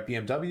they drive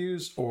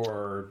BMWs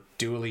or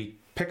dually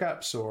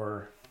pickups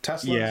or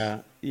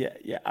Teslas?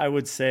 Yeah. I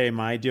would say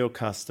my ideal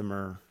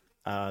customer,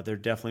 they're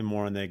definitely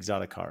more in the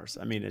exotic cars.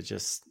 I mean, it's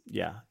just,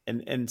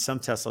 and some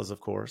Teslas, of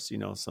course,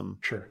 some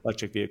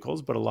electric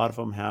vehicles, but a lot of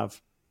them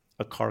have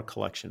a car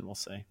collection, we'll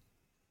say.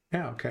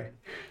 Yeah. Okay.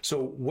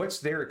 So what's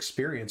their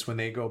experience when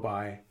they go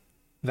buy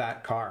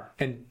that car?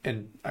 And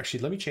actually,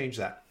 let me change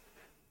that.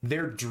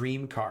 Their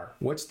dream car.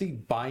 What's the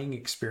buying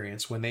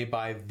experience when they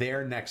buy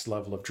their next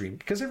level of dream?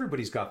 Because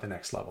everybody's got the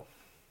next level.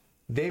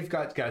 They've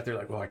got guys, they're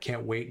like, well, I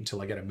can't wait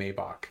until I get a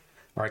Maybach,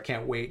 or I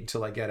can't wait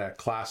until I get a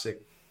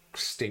classic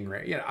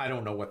Stingray. I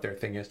don't know what their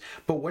thing is,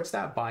 but what's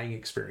that buying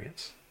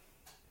experience?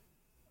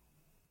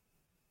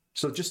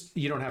 So just,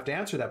 you don't have to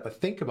answer that, but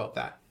think about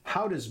that.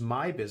 How does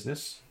my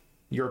business,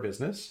 your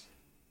business,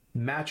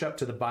 match up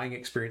to the buying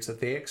experience that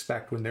they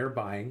expect when they're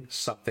buying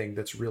something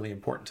that's really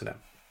important to them?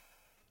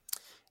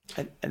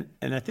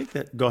 And I think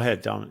that, go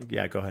ahead, Dominic.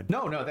 Yeah, go ahead.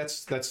 No,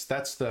 that's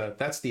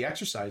the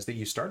exercise that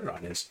you started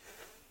on, is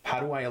how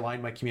do I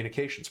align my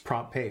communications?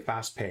 Prompt pay,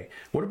 fast pay.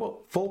 What about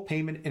full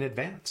payment in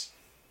advance?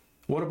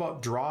 What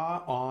about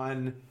draw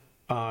on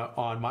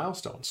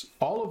milestones?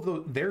 All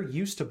of they're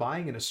used to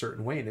buying in a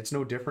certain way, and it's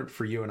no different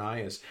for you and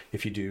I as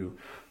if you do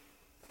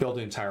build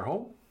an entire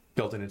home,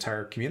 build an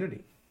entire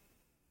community.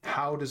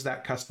 How does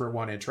that customer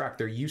want to interact?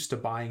 They're used to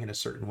buying in a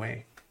certain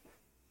way.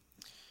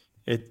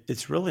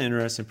 It's really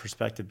interesting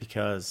perspective,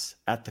 because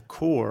at the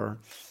core,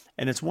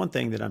 and it's one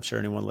thing that I'm sure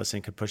anyone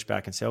listening could push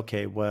back and say,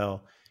 okay,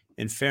 well,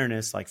 in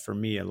fairness, like for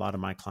me, a lot of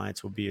my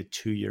clients will be a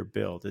 2-year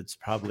build. It's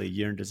probably a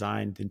year in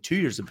design, then 2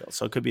 years of build.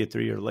 So it could be a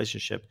 3-year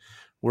relationship,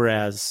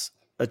 whereas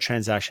a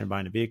transaction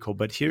buying a vehicle.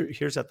 But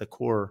here's at the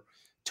core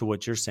to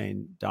what you're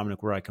saying,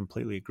 Dominic, where I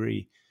completely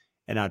agree.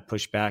 And I'd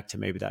push back to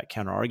maybe that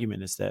counter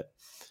argument is that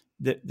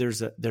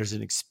there's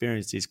an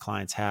experience these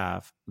clients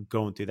have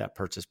going through that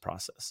purchase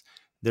process.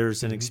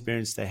 There's an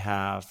experience they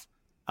have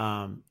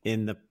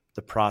in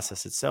the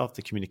process itself,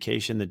 the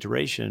communication, the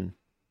duration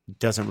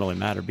doesn't really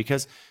matter,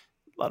 because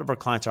a lot of our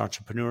clients are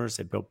entrepreneurs.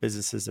 They built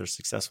businesses. They're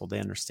successful. They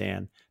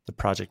understand the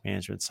project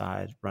management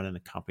side, running the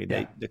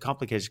company. The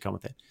complications come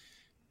with it.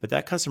 But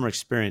that customer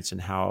experience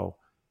and how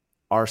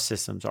our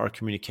systems, our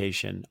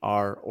communication,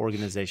 our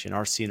organization,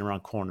 our seeing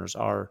around corners,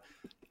 our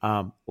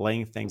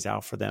laying things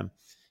out for them,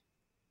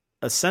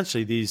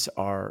 essentially, these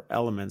are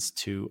elements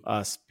to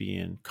us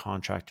being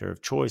contractor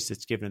of choice.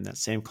 It's giving them that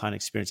same client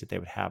experience that they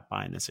would have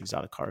buying this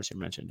exotic car, as you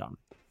mentioned, Dominic.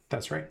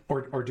 That's right.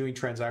 Or doing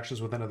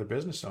transactions with another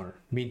business owner.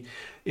 I mean,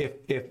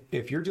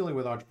 if you're dealing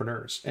with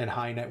entrepreneurs and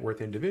high net worth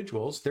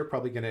individuals, they're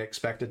probably going to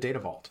expect a data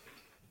vault,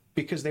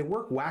 because they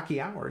work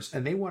wacky hours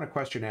and they want a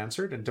question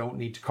answered and don't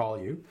need to call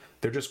you.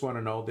 They just want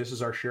to know, this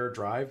is our shared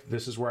drive.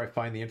 This is where I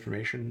find the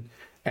information.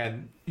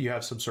 And you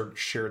have some sort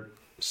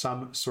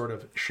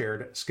of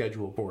shared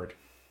schedule board.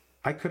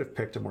 I could have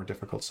picked a more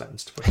difficult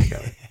sentence to put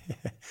together.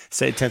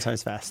 Say it 10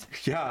 times fast.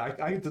 Yeah,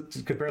 I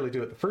could barely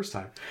do it the first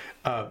time.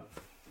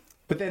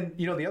 But then,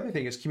 the other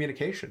thing is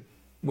communication.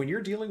 When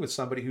you're dealing with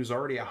somebody who's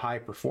already a high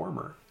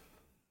performer,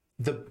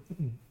 the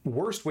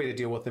worst way to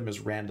deal with them is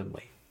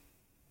randomly.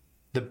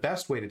 The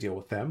best way to deal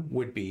with them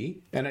would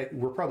be, and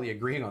we're probably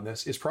agreeing on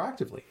this, is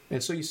proactively.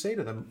 And so you say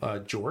to them,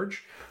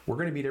 George, we're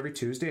going to meet every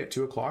Tuesday at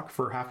 2:00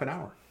 for half an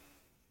hour.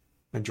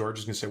 And George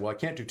is going to say, well, I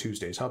can't do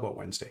Tuesdays. How about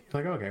Wednesday?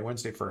 You're like, okay,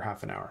 Wednesday for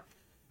half an hour.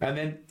 And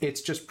then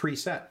it's just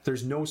preset.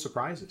 There's no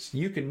surprises.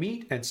 You can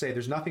meet and say,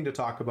 there's nothing to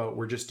talk about.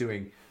 We're just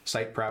doing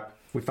site prep.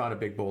 We found a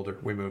big boulder.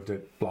 We moved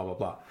it, blah, blah,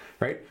 blah,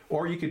 right?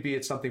 Or you could be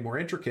at something more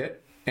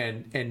intricate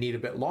and need a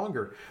bit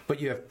longer, but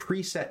you have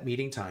preset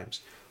meeting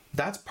times.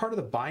 That's part of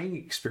the buying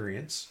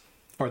experience,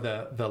 or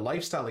the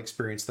lifestyle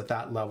experience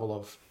that level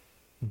of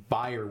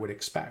buyer would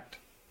expect.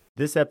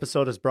 This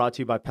episode is brought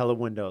to you by Pella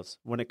Windows.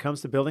 When it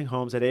comes to building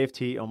homes at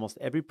AFT, almost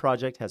every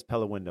project has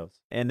Pella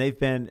Windows. And they've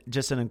been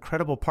just an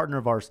incredible partner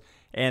of ours.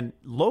 And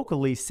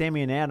locally,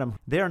 Sammy and Adam,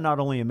 they are not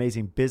only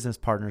amazing business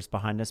partners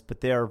behind us,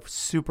 but they are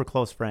super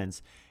close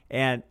friends.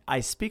 And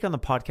I speak on the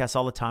podcast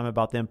all the time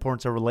about the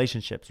importance of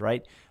relationships,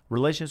 right?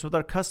 Relationships with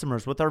our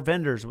customers, with our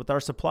vendors, with our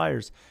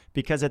suppliers,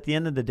 because at the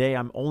end of the day,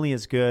 I'm only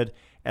as good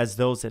as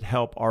those that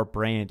help our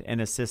brand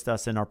and assist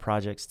us in our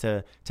projects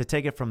to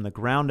take it from the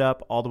ground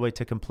up all the way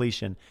to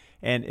completion.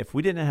 And if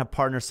we didn't have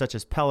partners such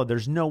as Pella,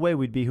 there's no way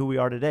we'd be who we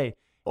are today.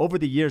 Over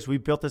the years,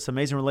 we've built this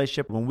amazing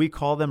relationship. When we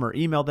call them or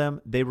email them,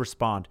 they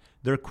respond.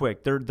 They're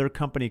quick. Their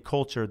company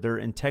culture, their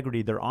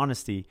integrity, their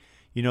honesty,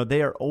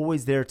 they are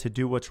always there to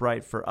do what's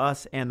right for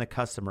us and the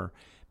customer.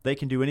 They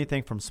can do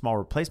anything from small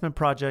replacement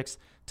projects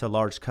to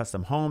large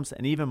custom homes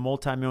and even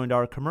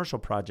multi-million-dollar commercial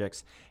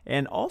projects.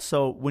 And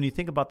also, when you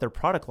think about their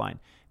product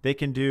line, they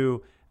can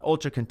do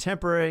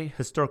ultra-contemporary,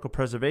 historical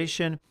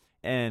preservation,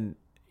 and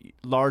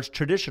large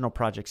traditional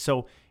projects.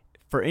 So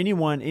for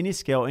anyone, any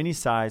scale, any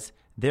size,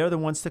 they're the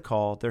ones to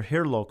call. They're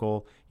here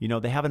local.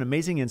 They have an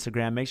amazing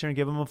Instagram. Make sure and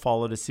give them a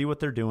follow to see what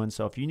they're doing.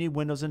 So if you need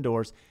windows and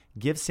doors,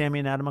 give Sammy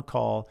and Adam a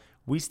call.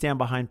 We stand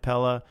behind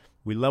Pella.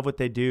 We love what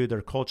they do,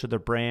 their culture, their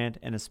brand,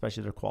 and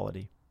especially their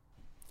quality.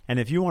 And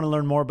if you want to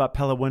learn more about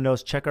Pella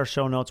Windows, check our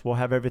show notes. We'll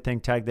have everything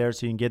tagged there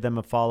so you can give them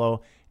a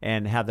follow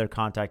and have their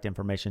contact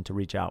information to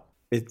reach out.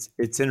 It's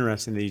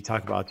interesting that you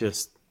talk about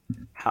just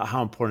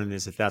how important it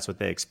is if that's what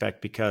they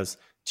expect, because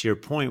to your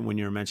point, when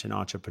you're mentioning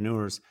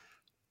entrepreneurs,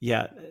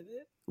 and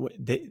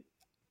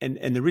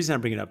the reason I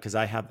bring it up, because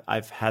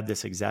I've had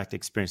this exact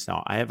experience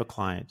now. I have a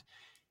client,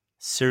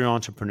 serial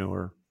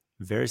entrepreneur,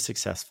 very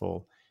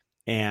successful,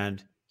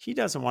 and he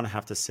doesn't want to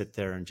have to sit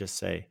there and just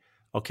say,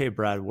 okay,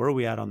 Brad, where are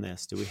we at on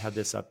this? Do we have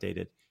this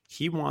updated?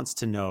 He wants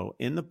to know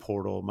in the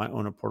portal, my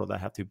owner portal that I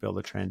have to build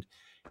a trend,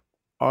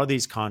 are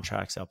these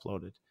contracts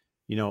uploaded?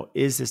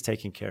 Is this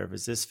taken care of?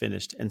 Is this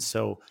finished? And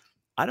so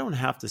I don't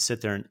have to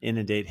sit there and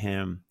inundate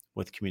him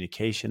with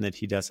communication that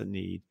he doesn't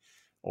need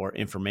or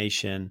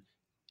information.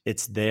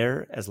 It's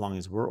there as long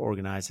as we're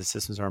organized, the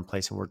systems are in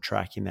place, and we're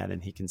tracking that,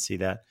 and he can see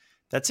that.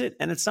 That's it.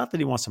 And it's not that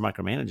he wants to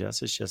micromanage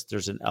us. It's just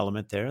there's an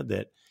element there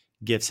that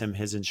gives him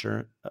his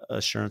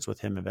assurance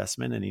with him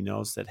investment, and he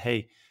knows that,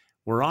 hey,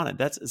 we're on it.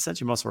 That's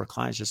essentially most of our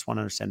clients just want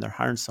to understand they're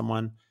hiring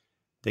someone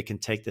that can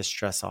take the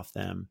stress off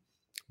them,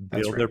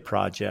 build their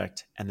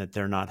project, and that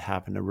they're not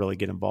having to really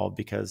get involved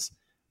because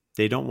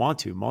they don't want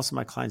to. Most of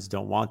my clients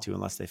don't want to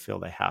unless they feel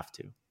they have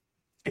to.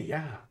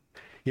 Yeah.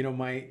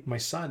 My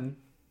son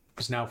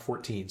is now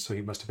 14, so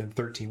he must have been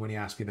 13 when he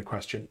asked me the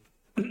question.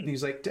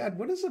 He's like, Dad,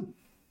 what is a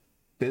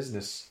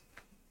business?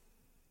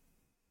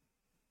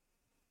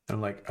 And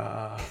I'm like,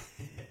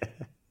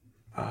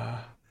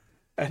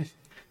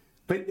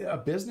 but a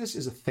business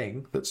is a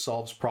thing that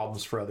solves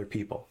problems for other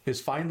people,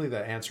 is finally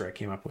the answer I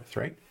came up with,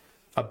 right?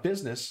 A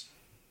business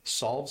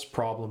solves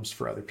problems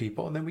for other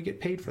people, and then we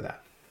get paid for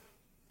that.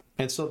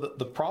 And so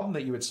the problem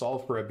that you would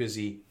solve for a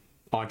busy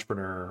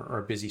entrepreneur or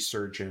a busy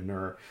surgeon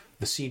or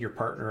the senior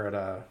partner at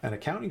an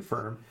accounting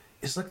firm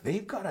is like,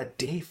 they've got a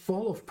day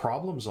full of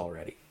problems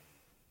already.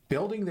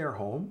 Building their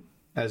home,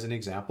 as an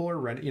example,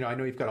 or I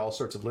know you've got all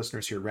sorts of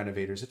listeners here,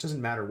 renovators. It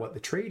doesn't matter what the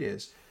trade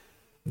is.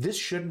 This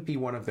shouldn't be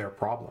one of their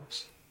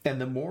problems. And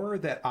the more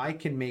that I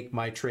can make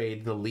my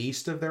trade the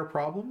least of their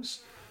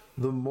problems,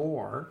 the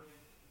more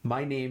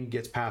my name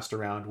gets passed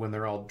around when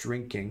they're all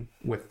drinking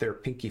with their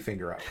pinky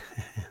finger up.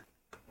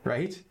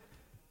 Right?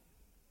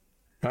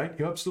 Right?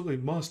 You absolutely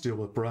must deal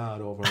with Brad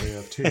over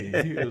AFT.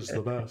 He is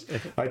the best.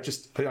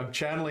 I'm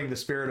channeling the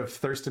spirit of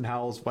Thurston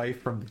Howell's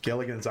wife from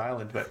Gilligan's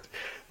Island, but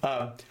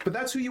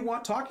that's who you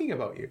want talking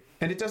about you.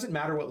 And it doesn't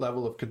matter what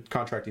level of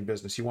contracting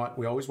business you want.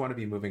 We always want to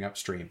be moving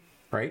upstream,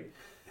 right?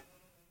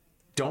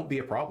 Don't be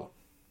a problem.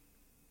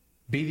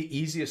 Be the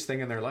easiest thing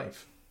in their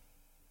life.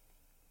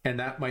 And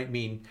that might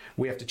mean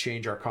we have to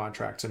change our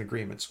contracts and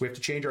agreements. We have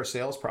to change our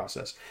sales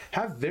process.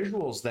 Have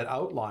visuals that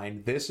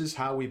outline, this is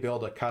how we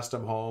build a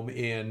custom home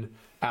in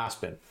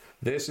Aspen.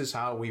 This is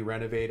how we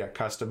renovate a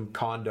custom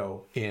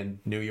condo in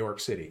New York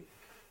City.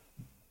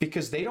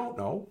 Because they don't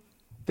know.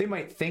 They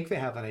might think they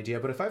have an idea,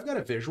 but if I've got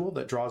a visual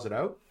that draws it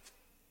out,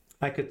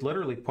 I could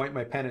literally point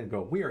my pen and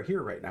go, we are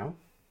here right now.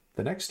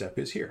 The next step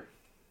is here.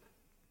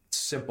 It's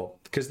simple.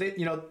 Because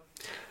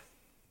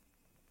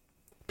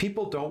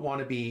people don't want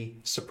to be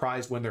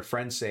surprised when their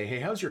friends say, hey,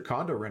 how's your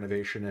condo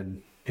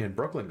renovation in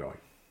Brooklyn going?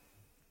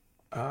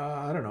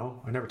 I don't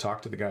know. I never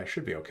talked to the guy.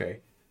 Should be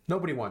okay.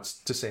 Nobody wants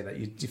to say that.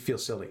 You feel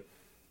silly.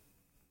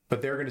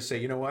 But they're going to say,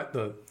 you know what?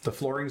 The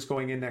flooring's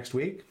going in next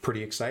week.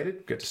 Pretty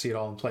excited. Get to see it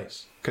all in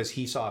place. Because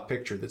he saw a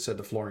picture that said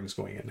the flooring's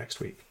going in next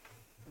week.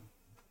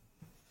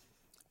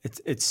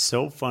 It's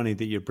so funny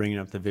that you're bringing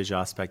up the visual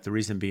aspect. The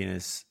reason being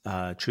is,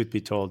 truth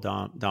be told,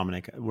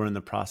 Dominic, we're in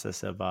the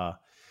process of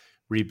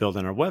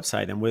rebuilding our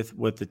website, and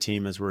with the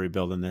team as we're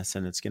rebuilding this,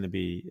 and it's going to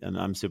be, and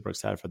I'm super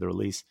excited for the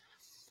release.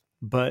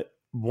 But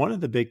one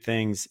of the big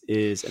things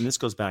is, and this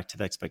goes back to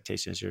the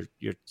expectations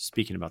you're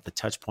speaking about, the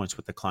touch points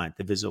with the client,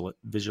 the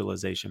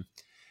visualization.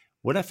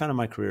 What I found in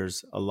my career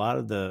is a lot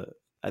of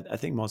I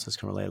think most of us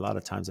can relate. A lot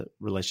of times that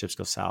relationships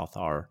go south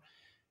are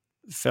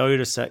failure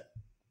to set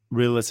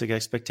realistic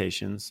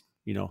expectations,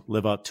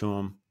 live up to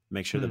them,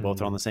 make sure that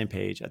both are on the same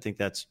page. I think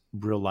that's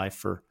real life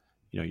for,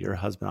 you're a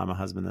husband, I'm a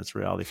husband. That's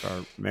reality for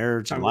our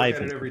marriage and life. I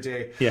work at it every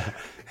day. Yeah.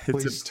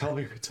 Please tell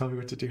me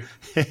what to do.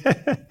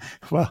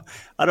 Well,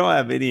 I don't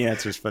have any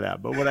answers for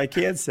that, but what I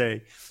can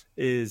say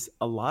is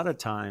a lot of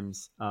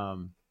times,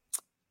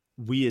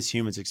 we as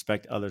humans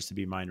expect others to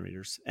be mind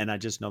readers. And I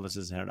just know this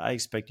is inherent. I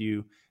expect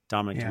you,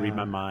 Dominic, to read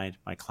my mind,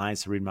 my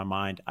clients to read my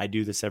mind. I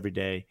do this every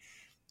day.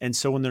 And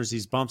so when there's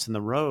these bumps in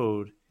the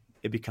road,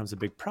 it becomes a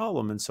big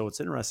problem. And so what's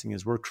interesting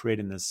is we're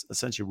creating this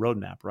essentially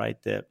roadmap,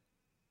 right? That,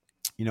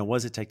 what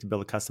does it take to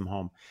build a custom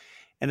home?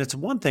 And it's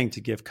one thing to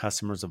give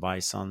customers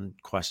advice on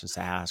questions to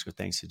ask or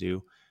things to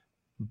do,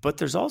 but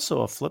there's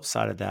also a flip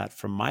side of that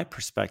from my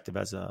perspective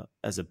as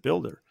a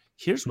builder.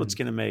 Here's what's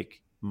going to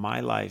make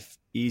my life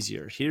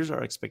easier. Here's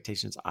our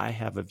expectations I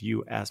have of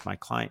you as my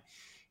client,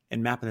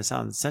 and mapping this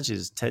out. And essentially,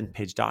 it's a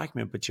 10-page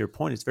document, but to your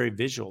point, it's very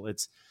visual.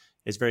 It's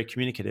very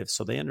communicative,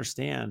 so they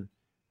understand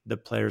the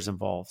players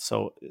involved.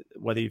 So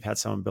whether you've had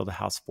someone build a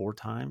house 4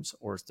 times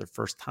or it's their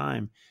first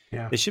time,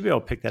 they should be able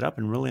to pick that up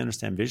and really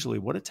understand visually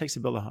what it takes to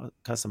build a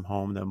custom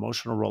home, the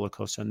emotional roller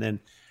coaster, and then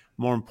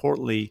more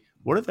importantly,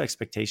 what are the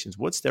expectations?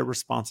 What's their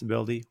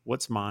responsibility?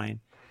 What's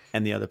mine?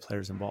 And the other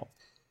players involved.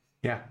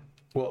 Yeah.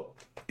 Well,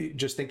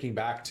 just thinking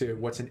back to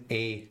what's an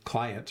A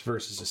client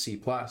versus a C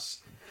plus,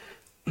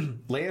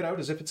 lay it out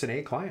as if it's an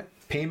A client.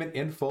 Payment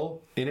in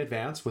full, in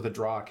advance with a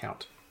draw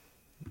account.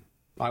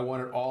 I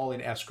want it all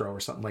in escrow or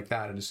something like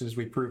that. And as soon as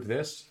we prove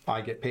this,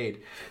 I get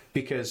paid.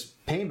 Because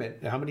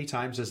payment, how many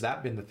times has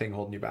that been the thing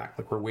holding you back?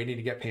 Like, we're waiting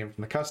to get payment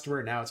from the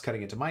customer. Now it's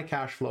cutting into my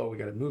cash flow. We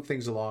got to move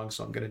things along.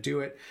 So I'm going to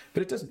do it.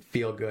 But it doesn't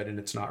feel good and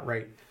it's not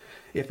right.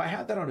 If I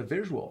had that on a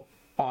visual,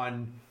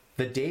 on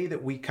the day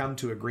that we come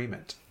to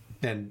agreement,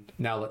 and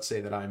now let's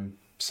say that I'm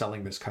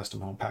selling this custom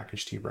home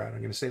package to you, Brad. I'm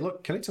going to say,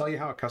 look, can I tell you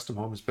how a custom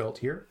home is built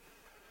here?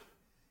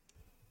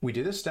 We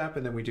do this step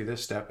and then we do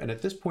this step. And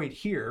at this point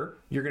here,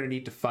 you're going to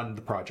need to fund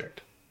the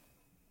project,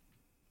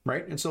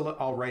 right? And so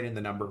I'll write in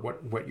the number,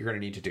 what you're going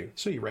to need to do.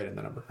 So you write in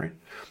the number, right?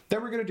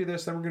 Then we're going to do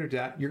this, then we're going to do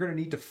that. You're going to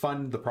need to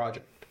fund the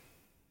project.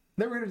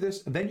 Then we're going to do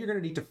this, and then you're going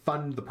to need to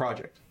fund the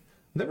project.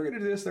 Then we're going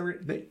to do this,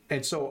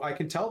 and so I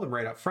can tell them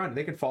right up front,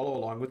 they can follow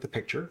along with the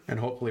picture, and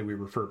hopefully we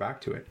refer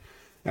back to it.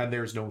 And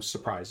there's no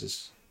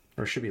surprises,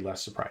 or should be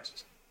less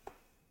surprises.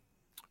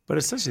 But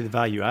essentially the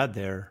value add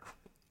there,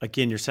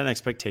 again, your set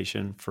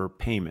expectation for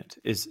payment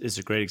is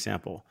a great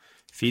example.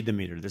 Feed the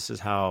meter. This is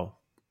how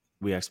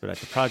we expedite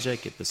the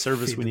project, get the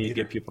service we need,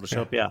 get people to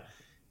show up. Yeah.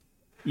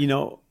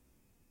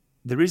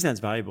 The reason that's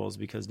valuable is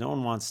because no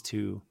one wants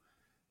to,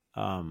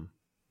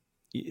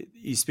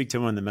 you speak to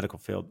someone in the medical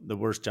field, the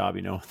worst job,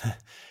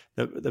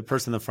 the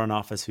person in the front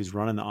office who's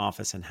running the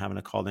office and having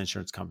to call the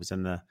insurance companies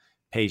and the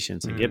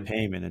patients and get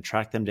payment and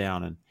track them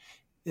down.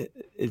 And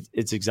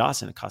it's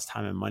exhausting. It costs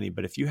time and money.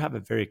 But if you have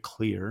it very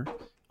clear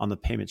on the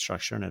payment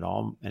structure and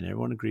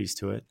everyone agrees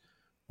to it,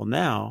 well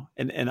now,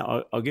 and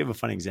I'll give a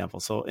funny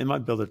example. So in my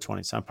Builder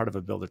 20, so I'm part of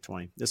a Builder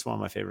 20. This is one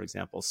of my favorite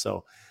examples.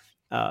 So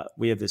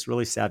we have this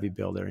really savvy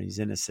builder, and he's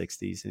in his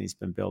 60s, and he's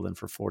been building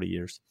for 40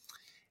 years.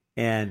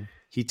 And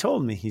he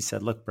told me, he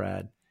said, look,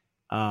 Brad,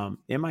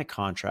 in my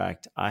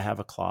contract, I have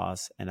a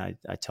clause, and I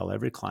tell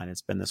every client,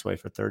 it's been this way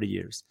for 30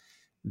 years,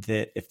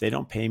 that if they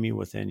don't pay me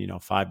within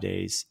 5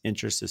 days,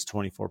 interest is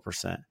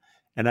 24%.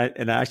 And I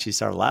actually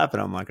started laughing.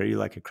 I'm like, are you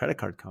like a credit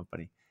card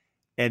company?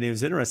 And it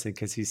was interesting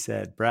because he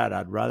said, Brad,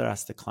 I'd rather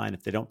ask the client,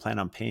 if they don't plan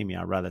on paying me,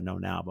 I'd rather know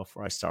now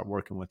before I start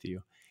working with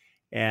you.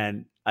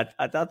 And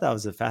I thought that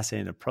was a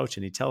fascinating approach.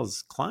 And he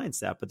tells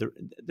clients that, but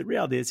the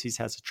reality is he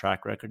has a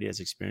track record, he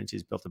has experience,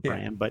 he's built a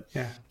brand, but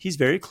he's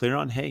very clear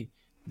on, hey,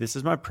 this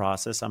is my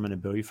process. I'm going to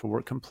bill you for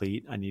work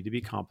complete. I need to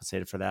be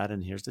compensated for that.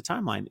 And here's the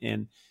timeline.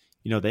 And,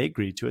 they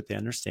agree to it. They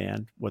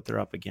understand what they're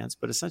up against,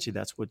 but essentially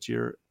that's what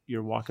you're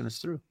walking us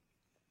through.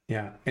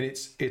 Yeah. And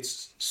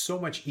it's so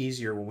much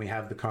easier when we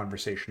have the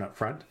conversation up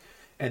front.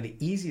 And the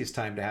easiest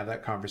time to have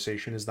that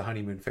conversation is the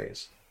honeymoon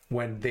phase,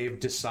 when they've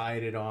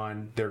decided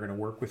on they're going to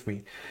work with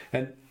me.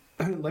 And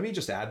let me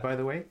just add, by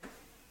the way,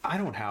 I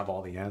don't have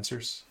all the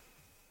answers.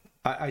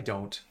 I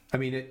don't. I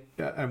mean,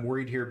 I'm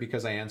worried here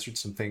because I answered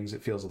some things,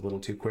 it feels a little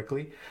too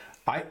quickly.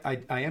 I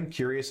am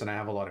curious and I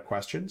have a lot of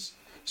questions.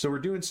 So we're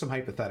doing some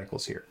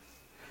hypotheticals here.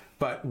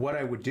 But what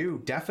I would do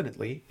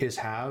definitely is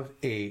have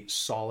a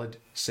solid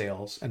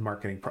sales and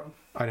marketing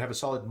I'd have a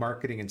solid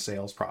marketing and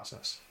sales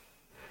process.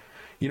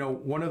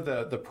 One of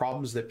the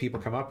problems that people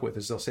come up with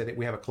is they'll say that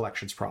we have a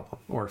collections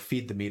problem or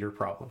feed the meter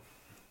problem,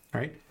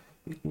 right?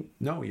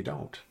 No, you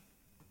don't.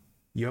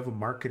 You have a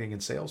marketing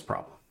and sales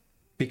problem,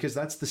 because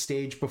that's the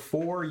stage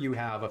before you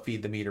have a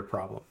feed the meter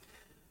problem.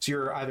 So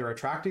you're either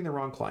attracting the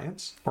wrong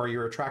clients or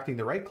you're attracting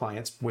the right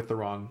clients with the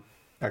wrong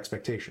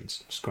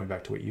expectations. Just going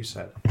back to what you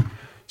said.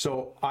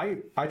 So I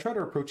try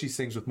to approach these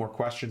things with more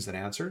questions than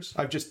answers.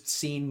 I've just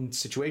seen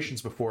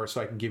situations before, so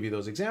I can give you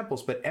those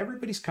examples, but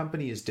everybody's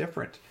company is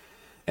different.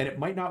 And it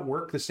might not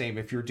work the same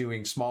if you're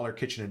doing smaller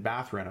kitchen and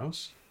bath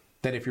renos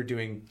than if you're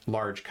doing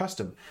large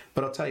custom.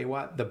 But I'll tell you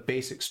what, the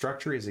basic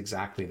structure is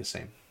exactly the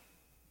same.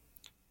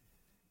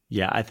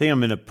 Yeah, I think I'm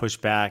going to push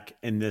back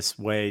in this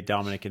way,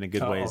 Dominic, in a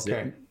good way.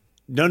 Okay.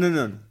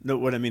 No.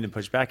 What I mean to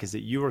push back is that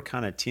you were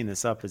kind of teeing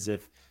this up as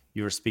if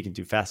you were speaking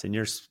too fast, and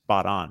you're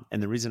spot on.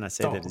 And the reason I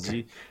say that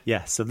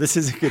is so this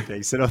is a good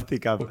thing. So don't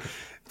think I'm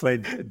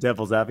playing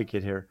devil's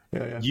advocate here.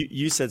 Yeah.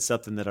 You said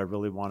something that I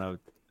really want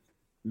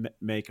to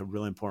make a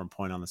really important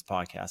point on this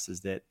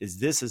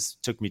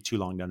podcast took me too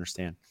long to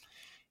understand,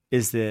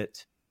 is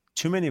that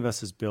too many of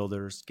us as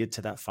builders get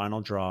to that final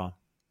draw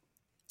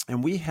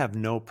and we have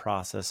no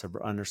process of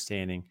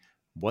understanding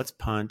what's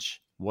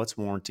punch, what's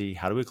warranty,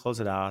 how do we close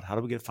it out, how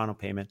do we get a final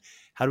payment,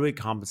 how do we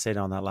compensate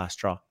on that last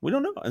draw? We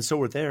don't know. And so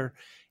we're there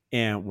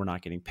and we're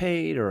not getting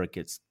paid, or it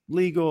gets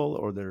legal,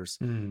 or there's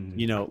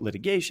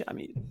litigation. I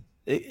mean,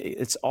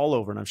 it's all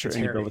over, and I'm sure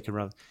any builder can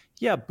run.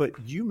 Yeah, but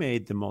you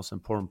made the most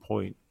important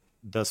point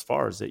thus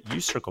far, is that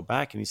you circle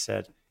back and you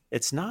said,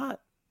 it's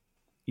not,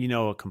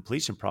 a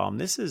completion problem.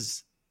 This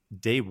is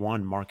day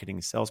one marketing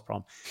and sales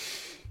problem.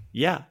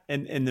 Yeah.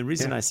 And the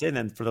reason I say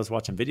that, for those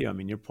watching video, I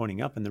mean, you're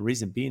pointing up, and the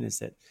reason being is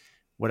that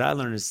what I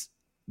learned is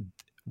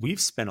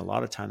we've spent a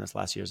lot of time this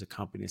last year as a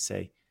company to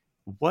say,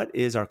 what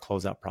is our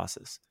closeout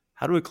process?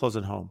 How do we close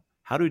at home?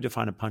 How do we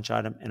define a punch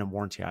item and a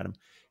warranty item?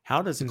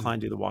 How does the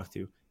client do the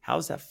walkthrough? How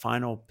is that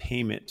final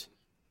payment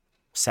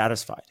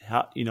satisfied?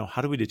 How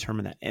do we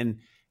determine that? And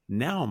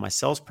now my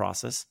sales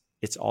process,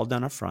 it's all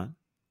done up front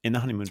in the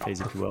honeymoon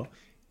phase, if you will.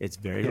 It's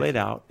very laid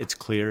out. It's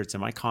clear. It's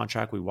in my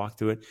contract. We walk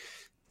through it.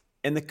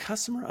 And the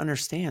customer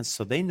understands,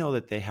 so they know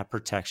that they have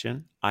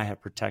protection. I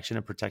have protection.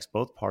 It protects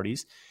both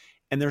parties.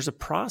 And there's a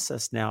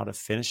process now to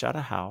finish out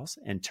a house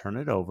and turn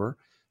it over.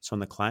 So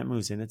when the client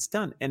moves in, it's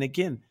done. And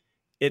again,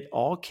 it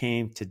all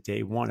came to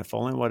day one. If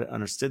only would have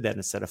understood that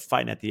instead of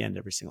fighting at the end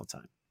every single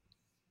time.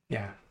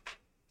 Yeah.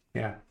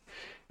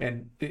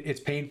 And it's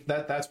pain.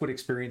 That's what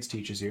experience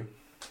teaches you.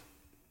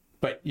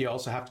 But you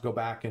also have to go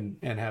back and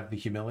have the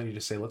humility to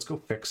say, let's go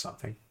fix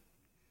something.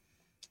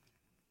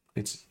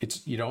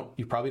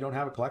 You probably don't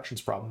have a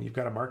collections problem. You've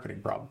got a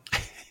marketing problem.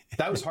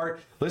 That was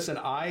hard. Listen,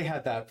 I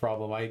had that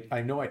problem.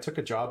 I know I took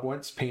a job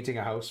once painting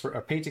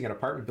painting an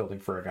apartment building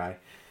for a guy.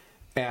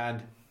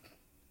 And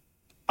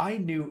I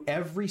knew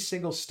every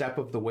single step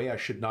of the way I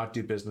should not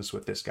do business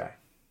with this guy.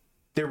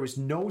 There was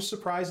no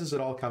surprises at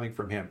all coming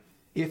from him.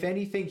 If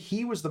anything,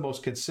 he was the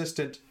most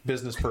consistent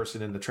business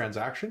person in the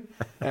transaction.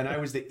 And I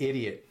was the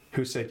idiot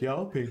who said, yeah,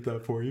 I'll paint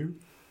that for you.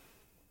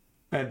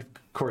 And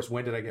of course,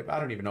 I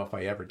don't even know if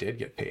I ever did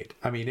get paid.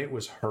 I mean, it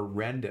was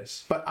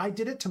horrendous, but I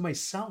did it to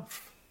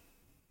myself.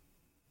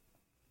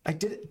 I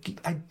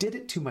did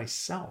it to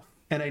myself,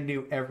 and I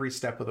knew every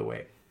step of the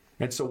way.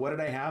 And so what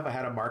did I have? I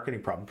had a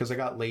marketing problem because I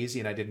got lazy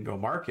and I didn't go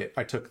market.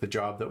 I took the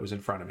job that was in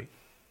front of me.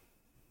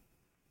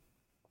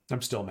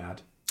 I'm still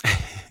mad.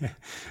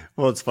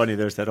 Well, it's funny.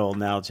 There's that old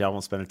analogy. I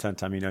won't spend a ton of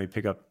time. You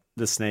pick up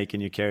the snake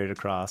and you carry it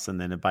across,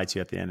 and then it bites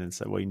you at the end and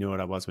said, well, you knew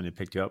what I was when you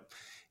picked you up.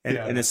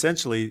 And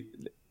essentially,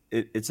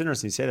 it's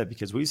interesting you say that,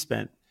 because we've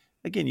spent,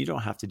 again, you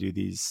don't have to do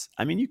these.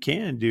 I mean, you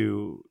can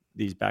do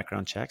these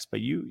background checks, but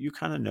you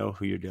kind of know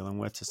who you're dealing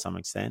with to some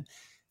extent.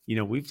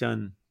 We've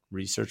done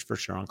research for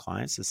sure on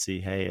clients to see,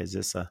 hey, is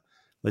this a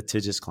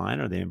litigious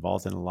client? Are they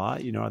involved in a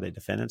lot? Are they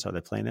defendants? Are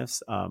they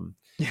plaintiffs?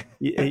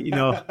 It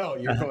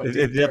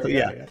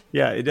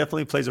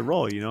definitely plays a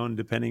role, and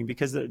depending,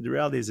 because the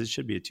reality is it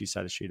should be a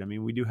two-sided street. I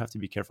mean, we do have to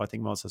be careful. I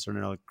think most of us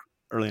are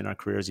early in our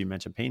careers. You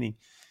mentioned painting.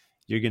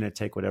 You're going to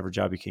take whatever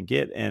job you can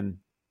get.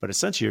 But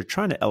essentially you're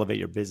trying to elevate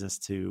your business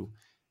to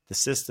the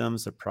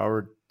systems, the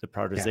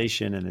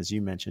prioritization. And as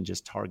you mentioned,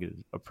 just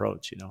targeted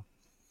approach,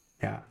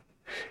 Yeah.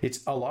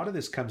 It's a lot of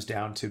this comes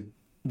down to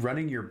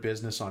running your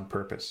business on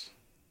purpose.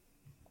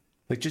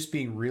 Like just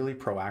being really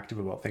proactive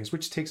about things,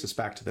 which takes us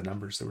back to the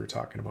numbers that we were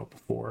talking about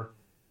before.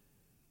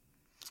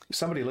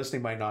 Somebody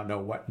listening might not know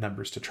what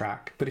numbers to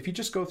track, but if you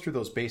just go through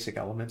those basic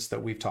elements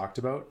that we've talked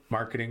about,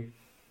 marketing,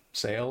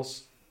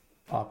 sales,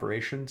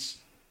 operations,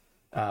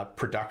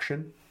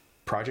 production,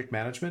 project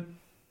management,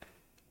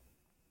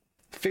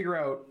 figure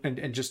out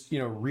and just,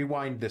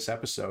 rewind this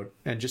episode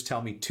and just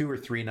tell me 2 or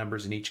 3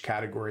 numbers in each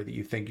category that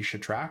you think you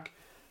should track.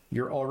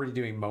 You're already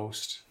doing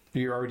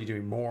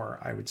more,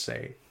 I would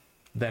say,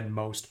 than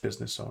most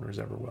business owners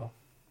ever will.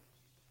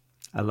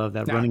 I love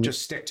that. Now,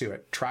 just stick to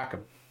it. Track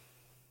them.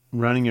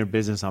 Running your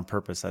business on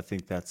purpose. I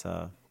think that's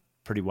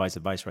pretty wise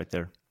advice right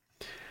there.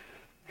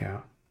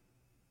 Yeah.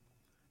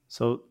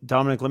 So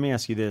Dominic, let me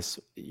ask you this,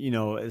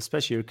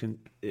 especially your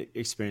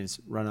experience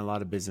running a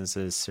lot of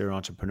businesses, serial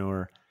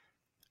entrepreneur,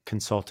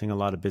 consulting a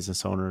lot of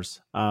business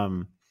owners.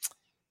 Are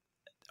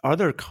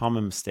there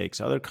common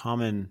mistakes? Are there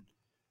common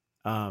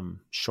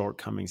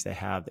shortcomings they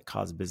have that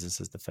cause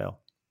businesses to fail?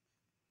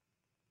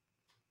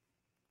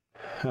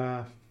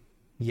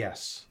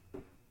 Yes.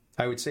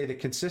 I would say the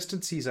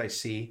consistencies I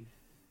see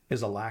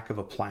is a lack of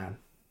a plan.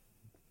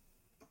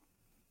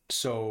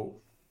 So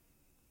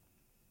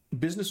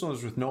business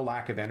owners with no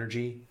lack of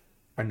energy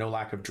or no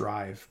lack of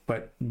drive,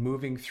 but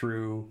moving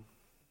through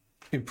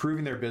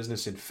improving their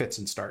business in fits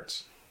and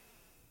starts.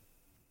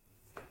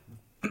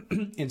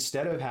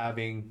 Instead of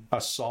having a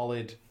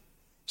solid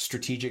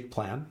strategic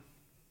plan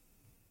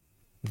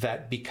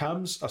that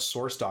becomes a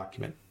source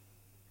document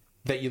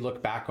that you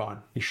look back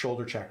on, you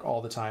shoulder check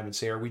all the time and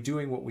say, are we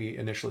doing what we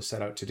initially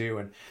set out to do?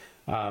 And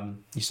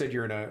you said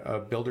you're in a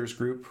builders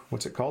group.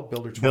 What's it called?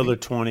 Builder 20? Builder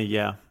 20,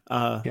 yeah.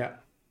 Yeah.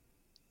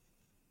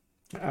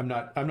 I'm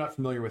not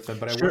familiar with them,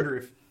 but I wonder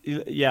if...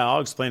 Yeah,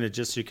 I'll explain it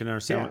just so you can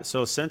understand. Yeah.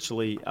 So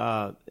essentially,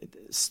 it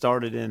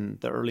started in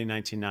the early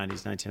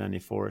 1990s,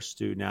 1994,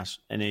 through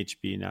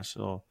NHB,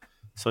 National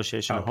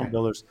Association of Home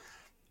Builders.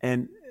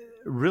 And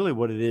really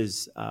what it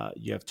is,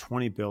 you have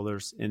 20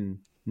 builders in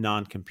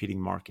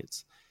non-competing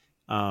markets.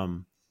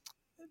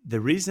 The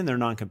reason they're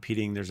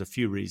non-competing, there's a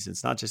few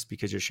reasons, not just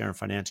because you're sharing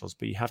financials,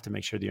 but you have to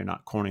make sure that you're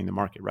not cornering the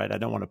market, right? I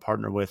don't want to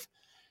partner with,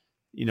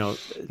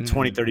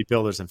 20, 30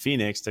 builders in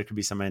Phoenix. There could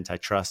be some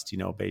antitrust,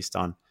 based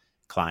on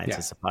clients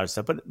and suppliers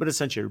stuff. But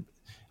essentially,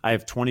 I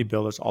have 20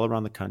 builders all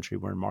around the country.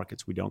 We're in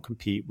markets. We don't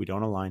compete. We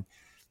don't align.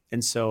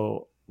 And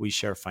so we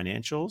share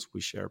financials.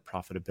 We share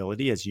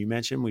profitability. As you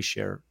mentioned, we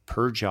share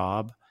per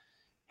job,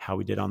 how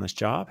we did on this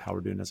job, how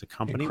we're doing as a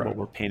company, what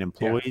we're paying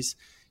employees,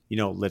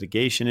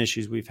 litigation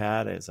issues we've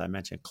had, as I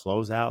mentioned,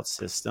 closeout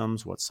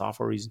systems, what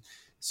software we use.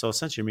 So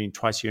essentially,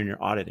 twice a year in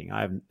your auditing,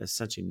 I have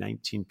essentially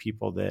 19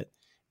 people that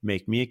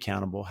make me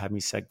accountable, have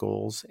me set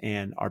goals,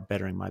 and are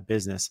bettering my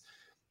business.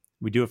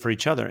 We do it for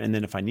each other. And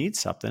then if I need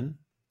something,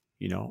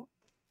 pick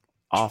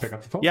up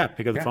the phone. Yeah,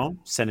 pick up the phone,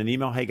 send an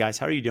email. Hey guys,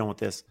 how are you doing with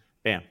this?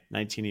 Bam,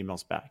 19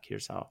 emails back.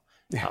 Here's how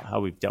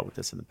we've dealt with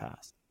this in the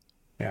past.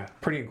 Yeah,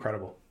 pretty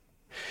incredible.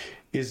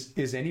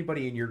 Is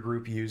anybody in your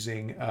group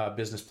using a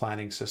business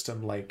planning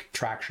system like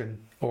Traction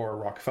or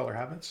Rockefeller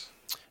Habits?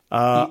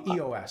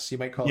 EOS, you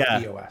might call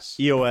it EOS.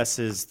 EOS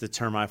is the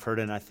term I've heard,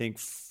 and I think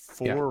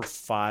 4 or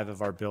 5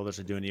 of our builders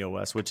are doing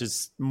EOS, which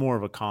is more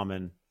of a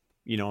common.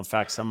 In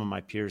fact, some of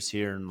my peers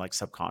here and like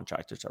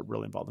subcontractors are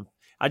really involved.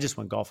 I just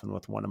went golfing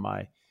with one of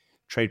my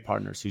trade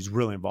partners who's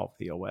really involved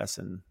with EOS,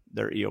 and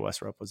their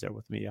EOS rep was there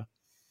with me.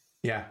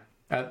 Yeah.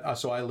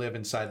 So I live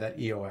inside that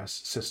EOS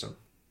system.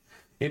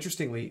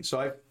 Interestingly,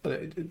 so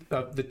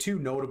the 2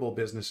 notable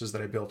businesses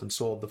that I built and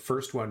sold, the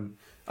first one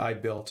I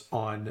built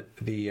on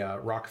the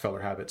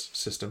Rockefeller Habits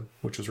system,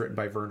 which was written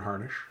by Vern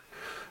Harnish.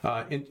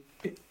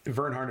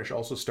 Vern Harnish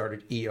also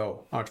started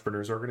EO,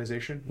 Entrepreneurs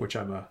Organization, which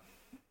I'm a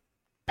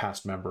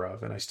past member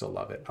of, and I still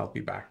love it. I'll be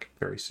back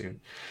very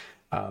soon.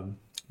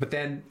 But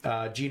then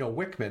Gino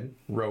Wickman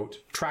wrote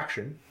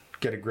Traction,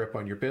 Get a Grip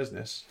on Your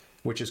Business,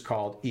 which is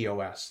called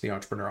EOS, the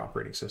Entrepreneur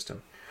Operating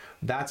System.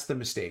 That's the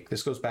mistake.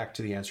 This goes back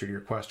to the answer to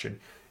your question.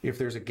 If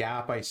there's a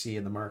gap I see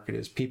in the market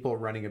is people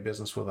running a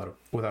business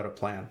without a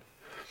plan.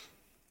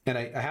 And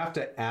I have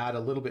to add a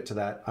little bit to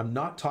that. I'm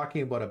not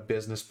talking about a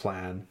business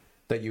plan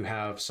that you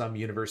have some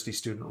university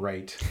student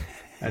write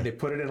and they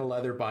put it in a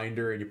leather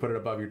binder and you put it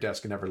above your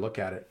desk and never look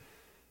at it.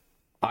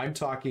 I'm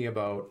talking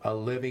about a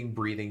living,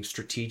 breathing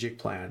strategic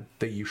plan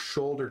that you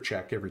shoulder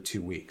check every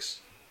 2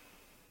 weeks.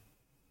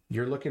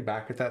 You're looking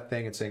back at that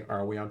thing and saying,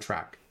 are we on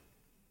track?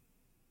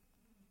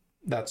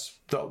 That's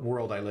the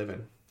world I live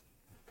in.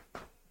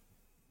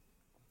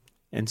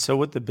 And so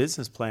with the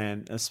business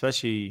plan,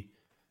 especially,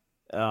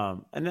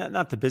 and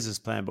not the business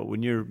plan, but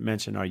when you're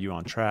mentioning, are you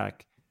on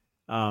track?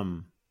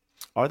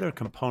 Are there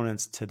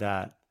components to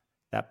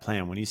that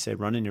plan? When you say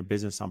running your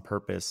business on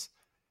purpose,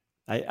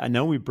 I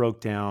know we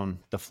broke down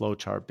the flow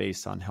chart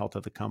based on health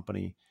of the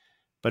company,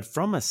 but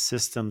from a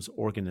systems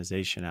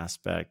organization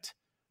aspect,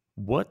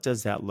 what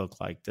does that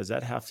look like? Does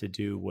that have to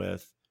do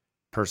with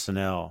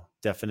personnel,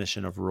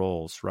 definition of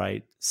roles,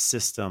 right?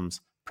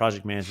 Systems,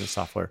 project management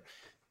software,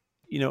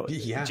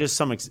 just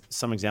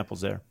some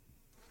examples there.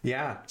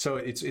 Yeah. So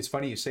it's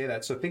funny you say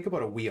that. So think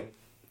about a wheel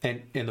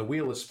and the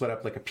wheel is split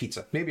up like a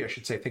pizza. Maybe I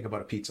should say, think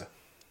about a pizza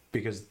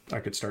because I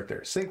could start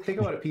there. Think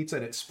about a pizza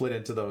and it's split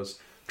into those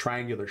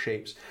triangular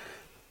shapes.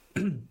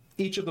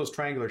 Each of those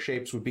triangular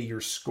shapes would be your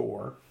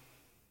score.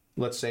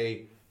 Let's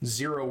say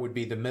 0 would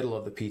be the middle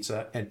of the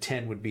pizza and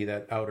 10 would be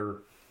that outer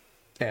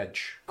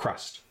edge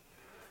crust.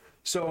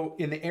 So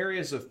in the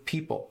areas of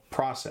people,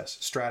 process,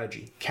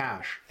 strategy,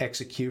 cash,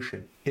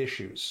 execution,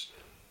 issues,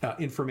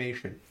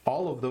 information,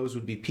 all of those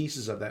would be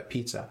pieces of that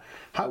pizza.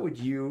 How would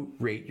you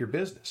rate your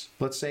business?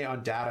 Let's say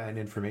on data and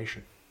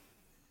information.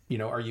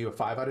 Are you a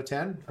 5 out of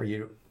 10? Are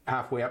you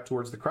halfway up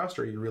towards the crust?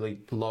 Or are you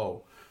really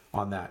low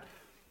on that?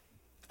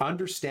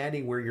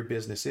 Understanding where your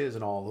business is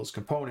and all those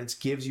components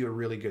gives you a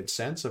really good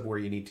sense of where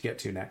you need to get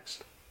to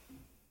next.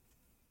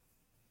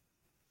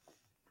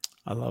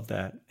 I love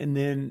that. And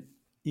then,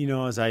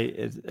 as I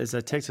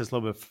take this a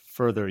little bit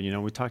further,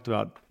 we talked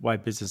about why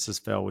businesses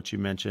fail, which you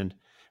mentioned,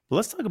 But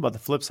let's talk about the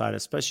flip side,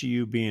 especially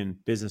you being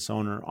business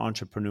owner,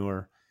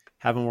 entrepreneur,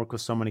 having worked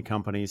with so many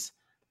companies.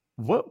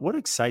 What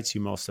excites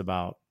you most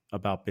about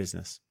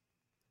business?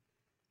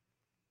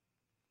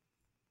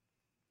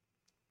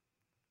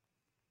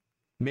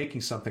 Making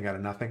something out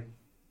of nothing.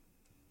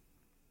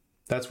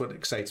 That's what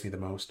excites me the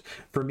most.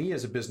 For me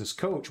as a business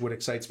coach, what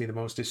excites me the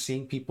most is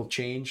seeing people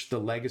change the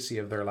legacy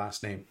of their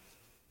last name.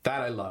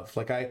 That I love.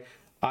 Like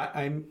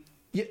I'm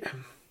yeah,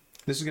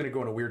 this is going to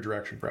go in a weird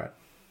direction, Brad.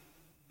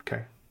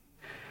 Okay.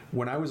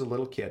 When I was a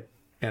little kid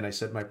and I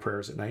said my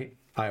prayers at night,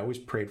 I always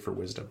prayed for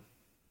wisdom.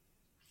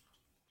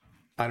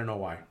 I don't know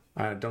why.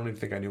 I don't even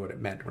think I knew what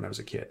it meant when I was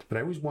a kid, but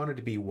I always wanted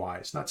to be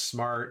wise, not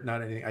smart,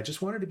 not anything. I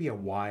just wanted to be a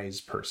wise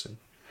person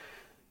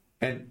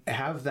and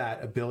have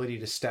that ability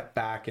to step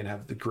back and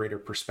have the greater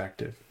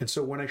perspective. And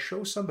so when I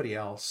show somebody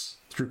else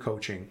through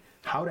coaching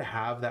how to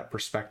have that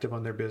perspective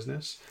on their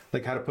business,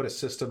 like how to put a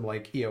system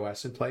like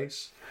EOS in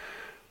place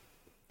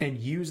and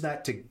use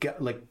that to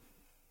get like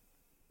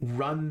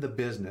run the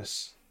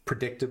business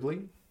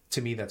predictably,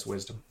 to me, that's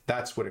wisdom.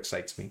 That's what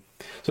excites me.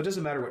 So it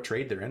doesn't matter what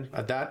trade they're in.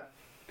 That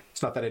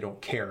it's not that I don't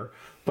care,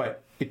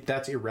 but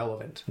that's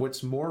irrelevant.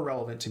 What's more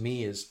relevant to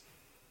me is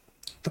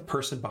the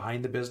person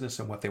behind the business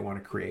and what they want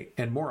to create.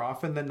 And more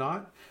often than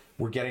not,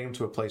 we're getting them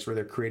to a place where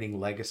they're creating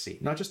legacy,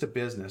 not just a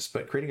business,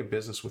 but creating a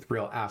business with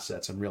real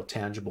assets and real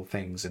tangible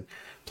things and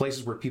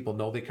places where people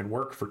know they can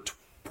work for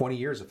 20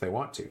 years if they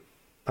want to.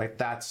 Like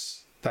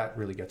that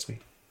really gets me.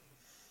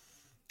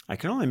 I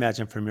can only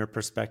imagine from your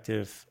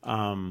perspective,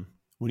 when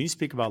you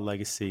speak about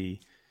legacy,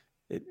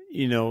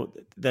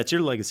 that's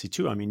your legacy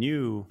too. I mean,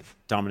 you,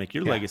 Dominic,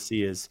 your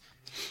legacy is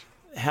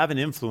have an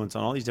influence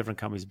on all these different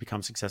companies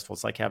become successful.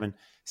 It's like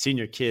seeing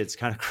your kids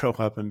kind of grow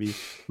up and be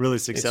really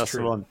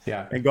successful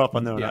and go up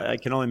on their own. Yeah. I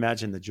can only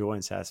imagine the joy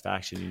and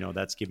satisfaction,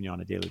 that's giving you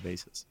on a daily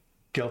basis.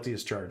 Guilty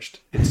as charged.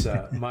 It's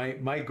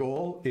my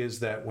goal is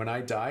that when I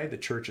die, the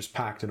church is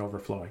packed and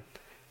overflowing.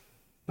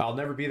 I'll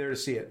never be there to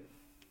see it,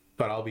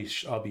 but I'll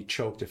be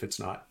choked if it's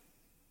not,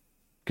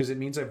 because it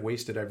means I've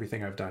wasted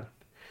everything I've done.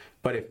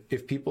 But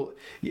if people,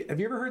 have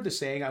you ever heard the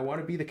saying, I want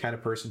to be the kind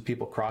of person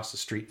people cross the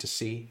street to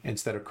see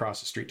instead of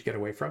cross the street to get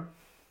away from?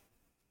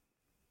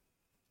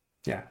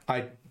 Yeah,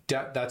 I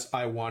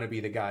want to be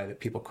the guy that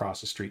people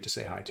cross the street to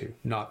say hi to,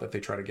 not that they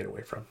try to get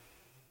away from.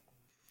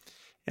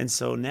 And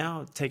so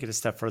now take it a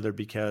step further,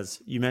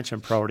 because you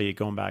mentioned priority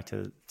going back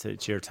to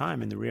your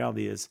time. And the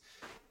reality is,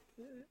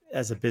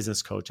 as a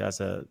business coach,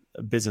 as a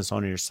business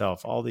owner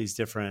yourself, all these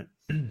different,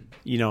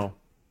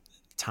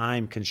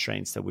 time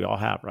constraints that we all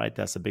have, right?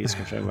 That's the biggest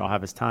constraint we all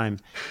have is time.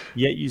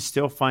 Yet you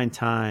still find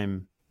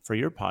time for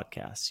your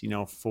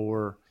podcast,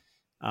 for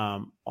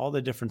all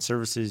the different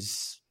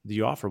services that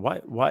you offer.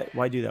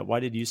 Why do that? Why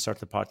did you start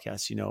the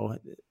podcast?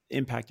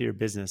 Impacted your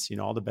business,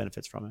 all the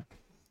benefits from it.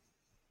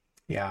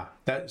 Yeah,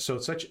 it's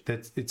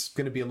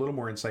going to be a little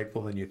more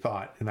insightful than you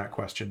thought in that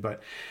question.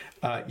 But,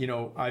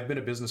 I've been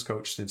a business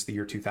coach since the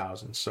year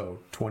 2000, so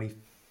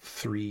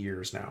 23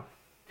 years now.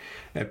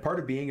 And part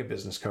of being a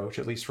business coach,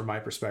 at least from my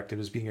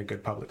perspective, is being a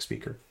good public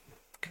speaker,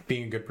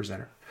 being a good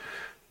presenter.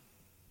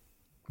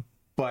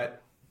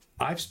 But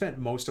I've spent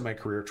most of my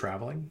career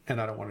traveling, and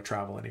I don't want to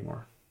travel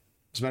anymore.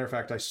 As a matter of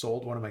fact, I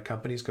sold one of my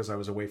companies because I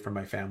was away from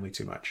my family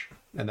too much.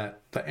 And at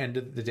the end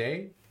of the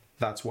day,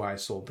 that's why I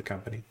sold the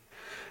company.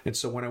 And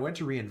so when I went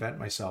to reinvent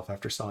myself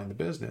after selling the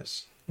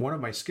business, one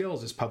of my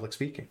skills is public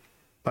speaking,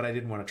 but I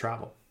didn't want to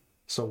travel.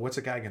 So what's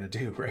a guy going to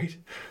do, right?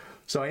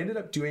 So I ended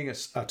up doing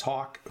a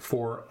talk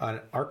for an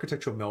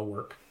architectural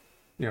millwork,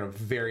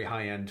 very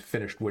high-end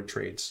finished wood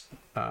trades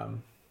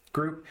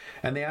group.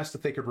 And they asked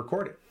if they could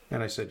record it.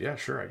 And I said, yeah,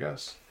 sure, I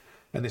guess.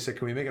 And they said,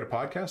 can we make it a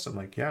podcast? I'm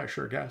like, yeah,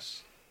 sure, I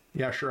guess.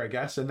 Yeah, sure, I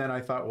guess. And then I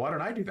thought, why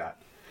don't I do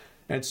that?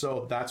 And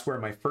so that's where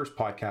my first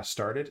podcast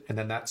started. And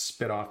then that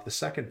spit off the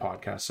second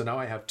podcast. So now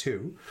I have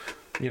two,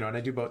 and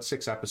I do about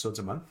 6 episodes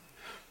a month.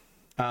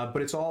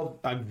 But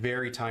I'm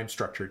very time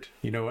structured.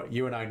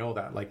 You and I know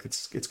that, like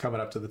it's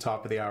coming up to the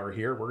top of the hour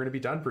here. We're going to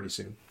be done pretty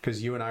soon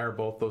because you and I are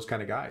both those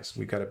kind of guys.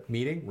 We've got a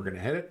meeting. We're going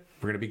to hit it.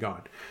 We're going to be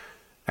gone.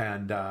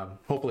 And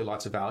hopefully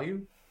lots of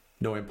value,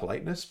 no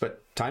impoliteness,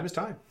 but time is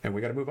time and we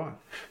got to move on.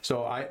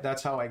 So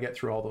that's how I get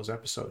through all those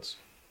episodes.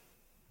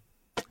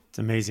 It's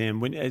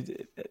amazing.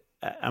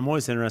 I'm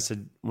always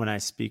interested when I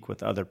speak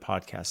with other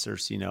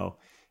podcasters,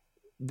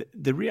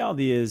 the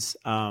reality is,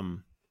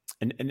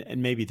 and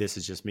maybe this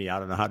is just me. I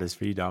don't know how it is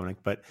for you, Dominic,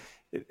 but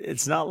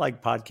it's not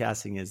like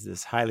podcasting is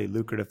this highly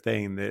lucrative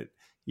thing that,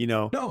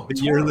 no,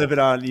 you're living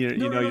on,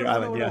 your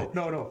island.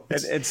 No.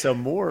 And so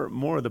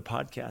more of the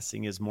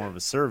podcasting is more of a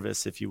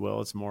service, if you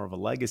will. It's more of a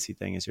legacy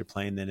thing as you're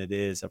playing than it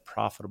is a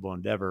profitable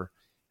endeavor.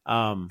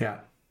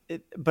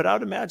 But I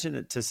would imagine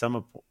it to some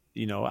of,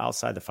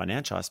 outside the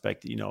financial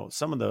aspect,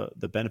 some of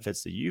the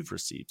benefits that you've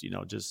received,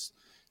 just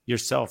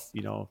yourself,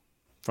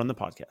 from the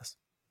podcast.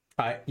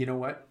 You know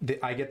what?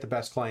 I get the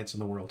best clients in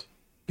the world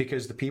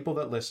because the people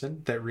that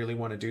listen that really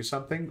want to do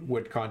something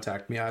would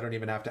contact me. I don't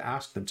even have to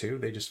ask them to.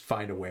 They just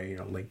find a way,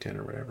 LinkedIn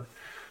or whatever.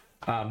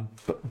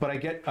 But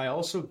I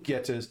also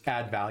get to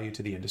add value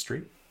to the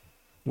industry.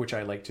 which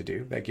I like to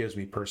do. That gives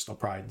me personal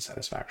pride and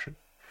satisfaction.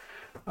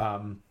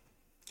 And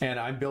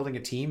I'm building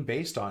a team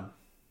based on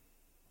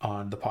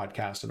the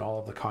podcast and all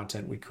of the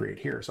content we create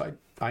here. So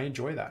I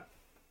enjoy that.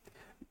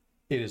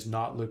 It is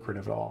not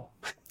lucrative at all.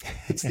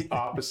 It's the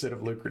opposite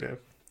of lucrative.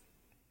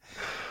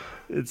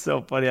 It's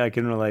so funny. I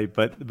can relate,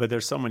 but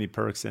there's so many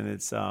perks, and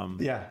it's,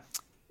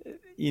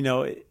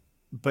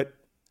 but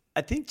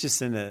I think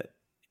just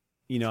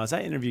as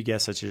I interview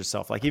guests such as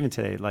yourself, like even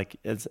today, like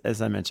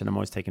as I mentioned, I'm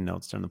always taking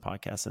notes during the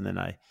podcast, and then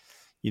I,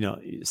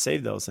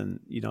 save those. And,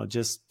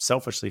 just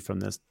selfishly from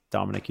this,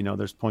 Dominic,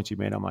 there's points you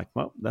made. I'm like,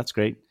 well, that's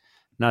great.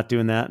 Not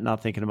doing that,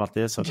 not thinking about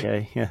this.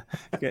 Okay. Yeah.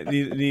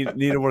 Need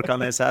to work on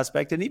this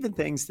aspect. And even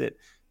things that,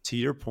 to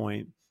your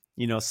point,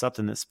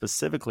 something that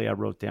specifically I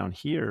wrote down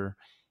here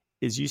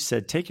is you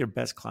said, take your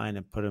best client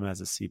and put them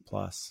as a C+.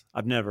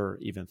 I've never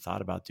even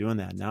thought about doing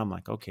that. Now I'm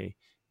like, okay,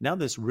 now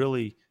this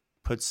really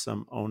puts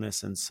some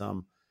onus and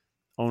some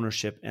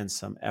ownership and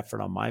some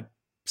effort on my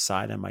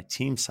side and my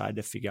team side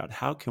to figure out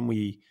how can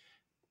we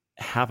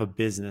have a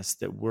business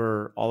that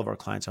all of our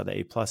clients are the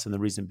A+. And the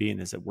reason being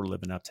is that we're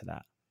living up to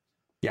that.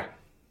 Yeah.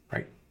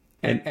 Right.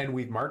 And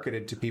we've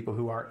marketed to people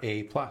who are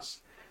A+.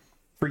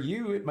 For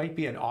you, it might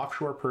be an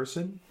offshore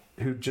person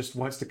who just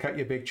wants to cut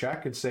you a big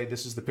check and say,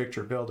 this is the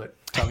picture, build it.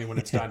 Tell me when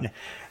it's done.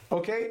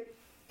 Okay.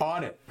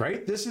 On it,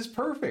 right? This is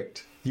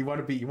perfect. You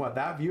want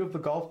that view of the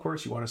golf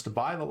course. You want us to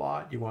buy the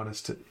lot. You want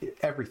us to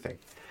everything.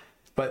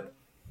 But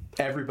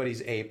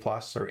everybody's A+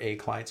 or A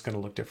client's going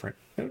to look different,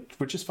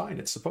 which is fine.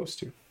 It's supposed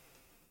to.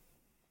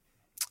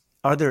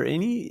 Are there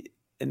any,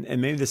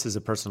 and maybe this is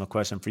a personal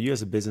question for you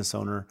as a business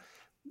owner,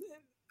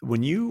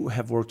 when you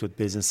have worked with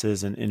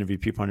businesses and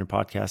interviewed people on your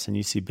podcast and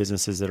you see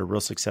businesses that are real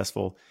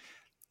successful,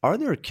 are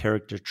there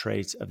character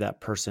traits of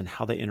that person,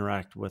 how they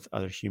interact with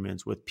other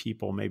humans, with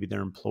people, maybe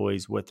their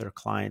employees, with their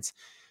clients?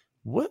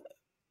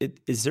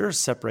 Is there a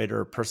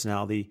separator or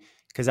personality?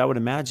 Because I would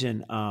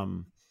imagine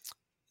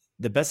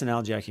the best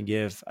analogy I can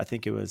give, I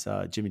think it was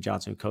Jimmy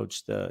Johnson who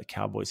coached the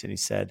Cowboys, and he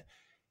said,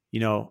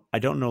 I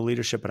don't know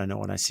leadership, but I know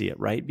when I see it,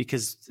 right?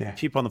 Because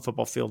people on the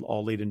football field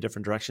all lead in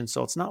different directions.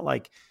 So it's not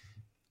like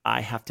I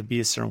have to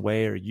be a certain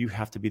way or you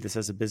have to be this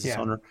as a business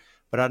owner.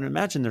 But I'd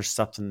imagine there's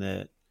something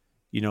that,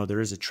 there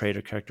is a trait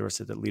or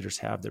characteristic that leaders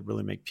have that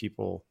really make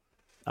people,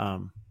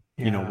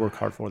 work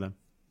hard for them.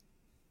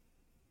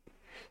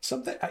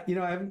 Something, I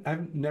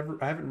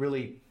haven't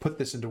really put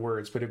this into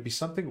words, but it'd be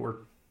something where,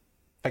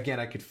 again,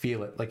 I could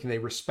feel it. Like they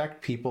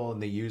respect people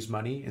and they use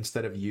money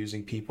instead of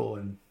using people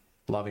and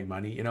loving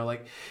money.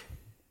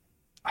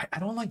 I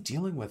don't like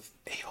dealing with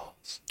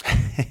a-holes.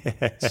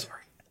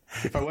 Sorry.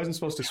 If I wasn't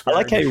supposed to swear. I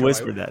like how you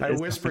whispered that. I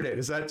whispered it.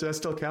 Does that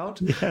still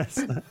count?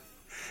 Yes.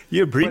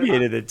 You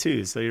abbreviated it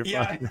too, so you're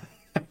fine.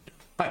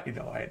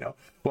 I know.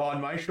 Well,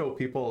 on my show,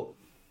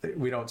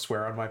 we don't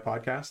swear on my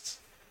podcasts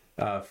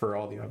for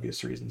all the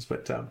obvious reasons,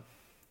 but I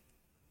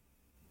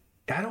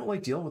don't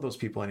like dealing with those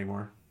people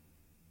anymore.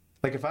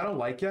 Like if I don't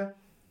like you,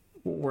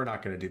 we're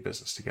not going to do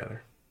business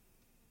together.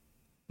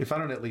 If I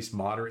don't at least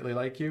moderately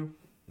like you,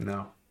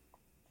 no.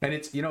 And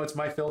it's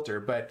my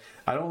filter, but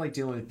I don't like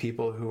dealing with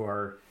people who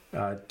are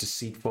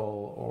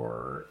deceitful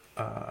or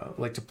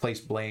like to place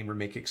blame or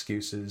make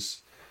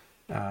excuses,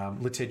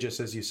 litigious,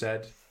 as you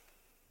said.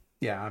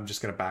 Yeah, I'm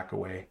just going to back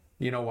away.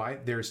 You know why?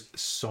 There's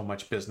so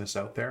much business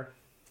out there.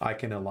 I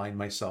can align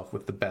myself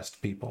with the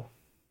best people.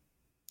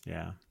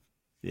 Yeah,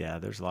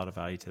 there's a lot of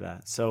value to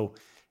that. So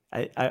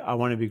I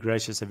want to be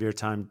gracious of your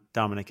time,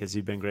 Dominic, as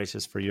you've been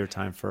gracious for your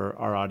time for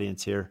our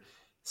audience here.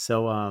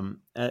 So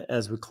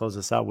as we close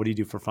this out, what do you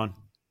do for fun?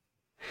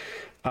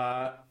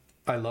 I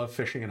love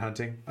fishing and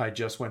hunting. I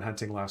just went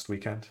hunting last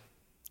weekend.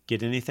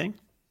 Get anything?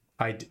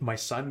 My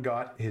son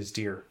got his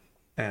deer,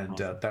 and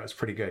awesome. That was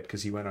pretty good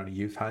because he went on a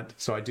youth hunt.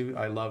 So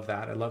I love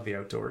that. I love the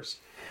outdoors.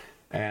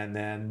 And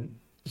then,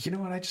 you know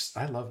what?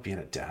 I love being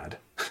a dad.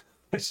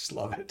 I just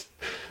love it.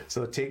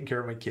 So taking care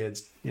of my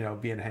kids,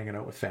 hanging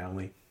out with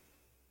family.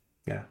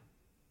 Yeah.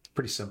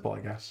 Pretty simple,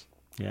 I guess.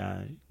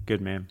 Yeah.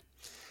 Good, man.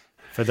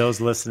 For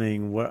those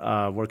listening,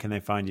 where can they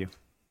find you?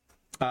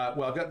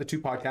 Well, I've got the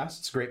 2 podcasts.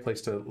 It's a great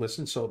place to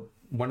listen. So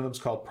one of them is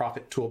called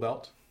Profit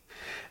Toolbelt,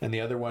 and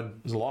the other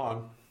one is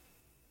long.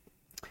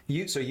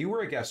 So you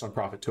were a guest on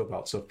Profit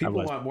Toolbelt. So if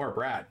people want more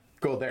Brad,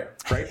 go there,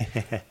 right?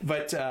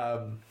 But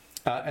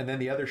and then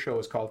the other show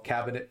is called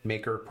Cabinet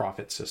Maker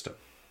Profit System,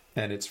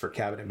 and it's for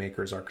cabinet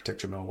makers,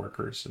 architecture mill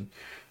workers, and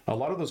a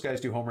lot of those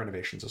guys do home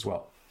renovations as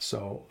well.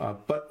 So,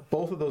 but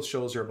both of those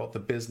shows are about the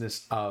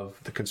business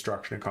of the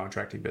construction and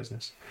contracting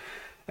business.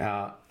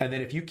 And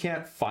then if you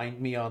can't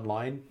find me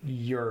online,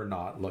 you're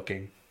not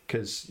looking,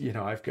 because,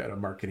 I've got a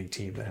marketing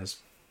team that has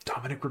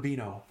Dominic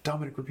Rubino.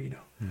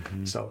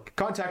 Mm-hmm. So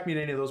contact me in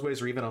any of those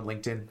ways, or even on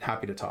LinkedIn.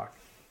 Happy to talk.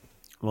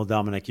 Well,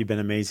 Dominic, you've been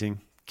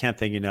amazing. Can't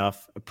thank you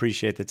enough.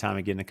 Appreciate the time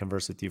of getting to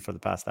converse with you for the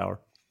past hour.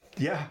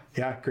 Yeah.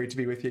 Great to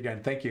be with you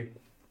again. Thank you.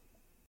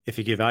 If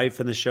you get value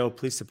from the show,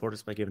 please support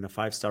us by giving a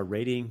 5-star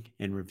rating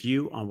and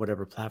review on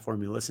whatever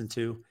platform you listen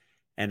to.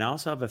 And I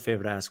also have a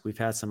favor to ask. We've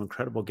had some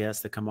incredible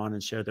guests that come on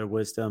and share their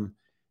wisdom,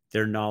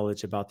 their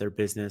knowledge about their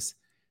business.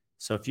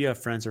 So if you have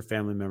friends or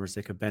family members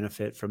that could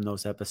benefit from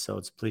those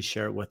episodes, please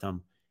share it with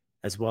them,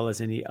 as well as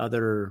any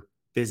other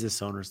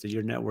business owners that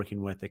you're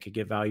networking with that could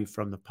get value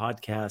from the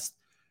podcast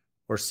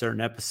or certain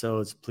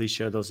episodes. Please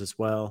share those as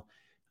well.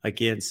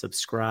 Again,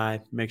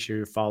 subscribe, make sure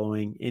you're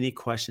following. Any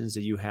questions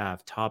that you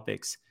have,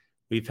 topics.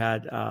 We've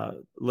had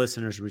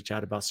listeners reach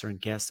out about certain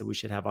guests that we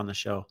should have on the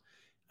show.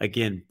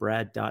 Again,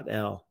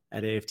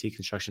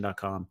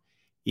 brad.l@aftconstruction.com.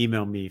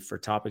 Email me for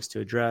topics to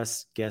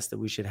address, guests that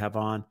we should have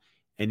on,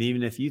 and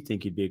even if you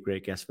think you'd be a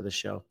great guest for the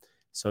show.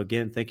 So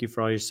again, thank you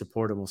for all your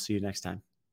support, and we'll see you next time.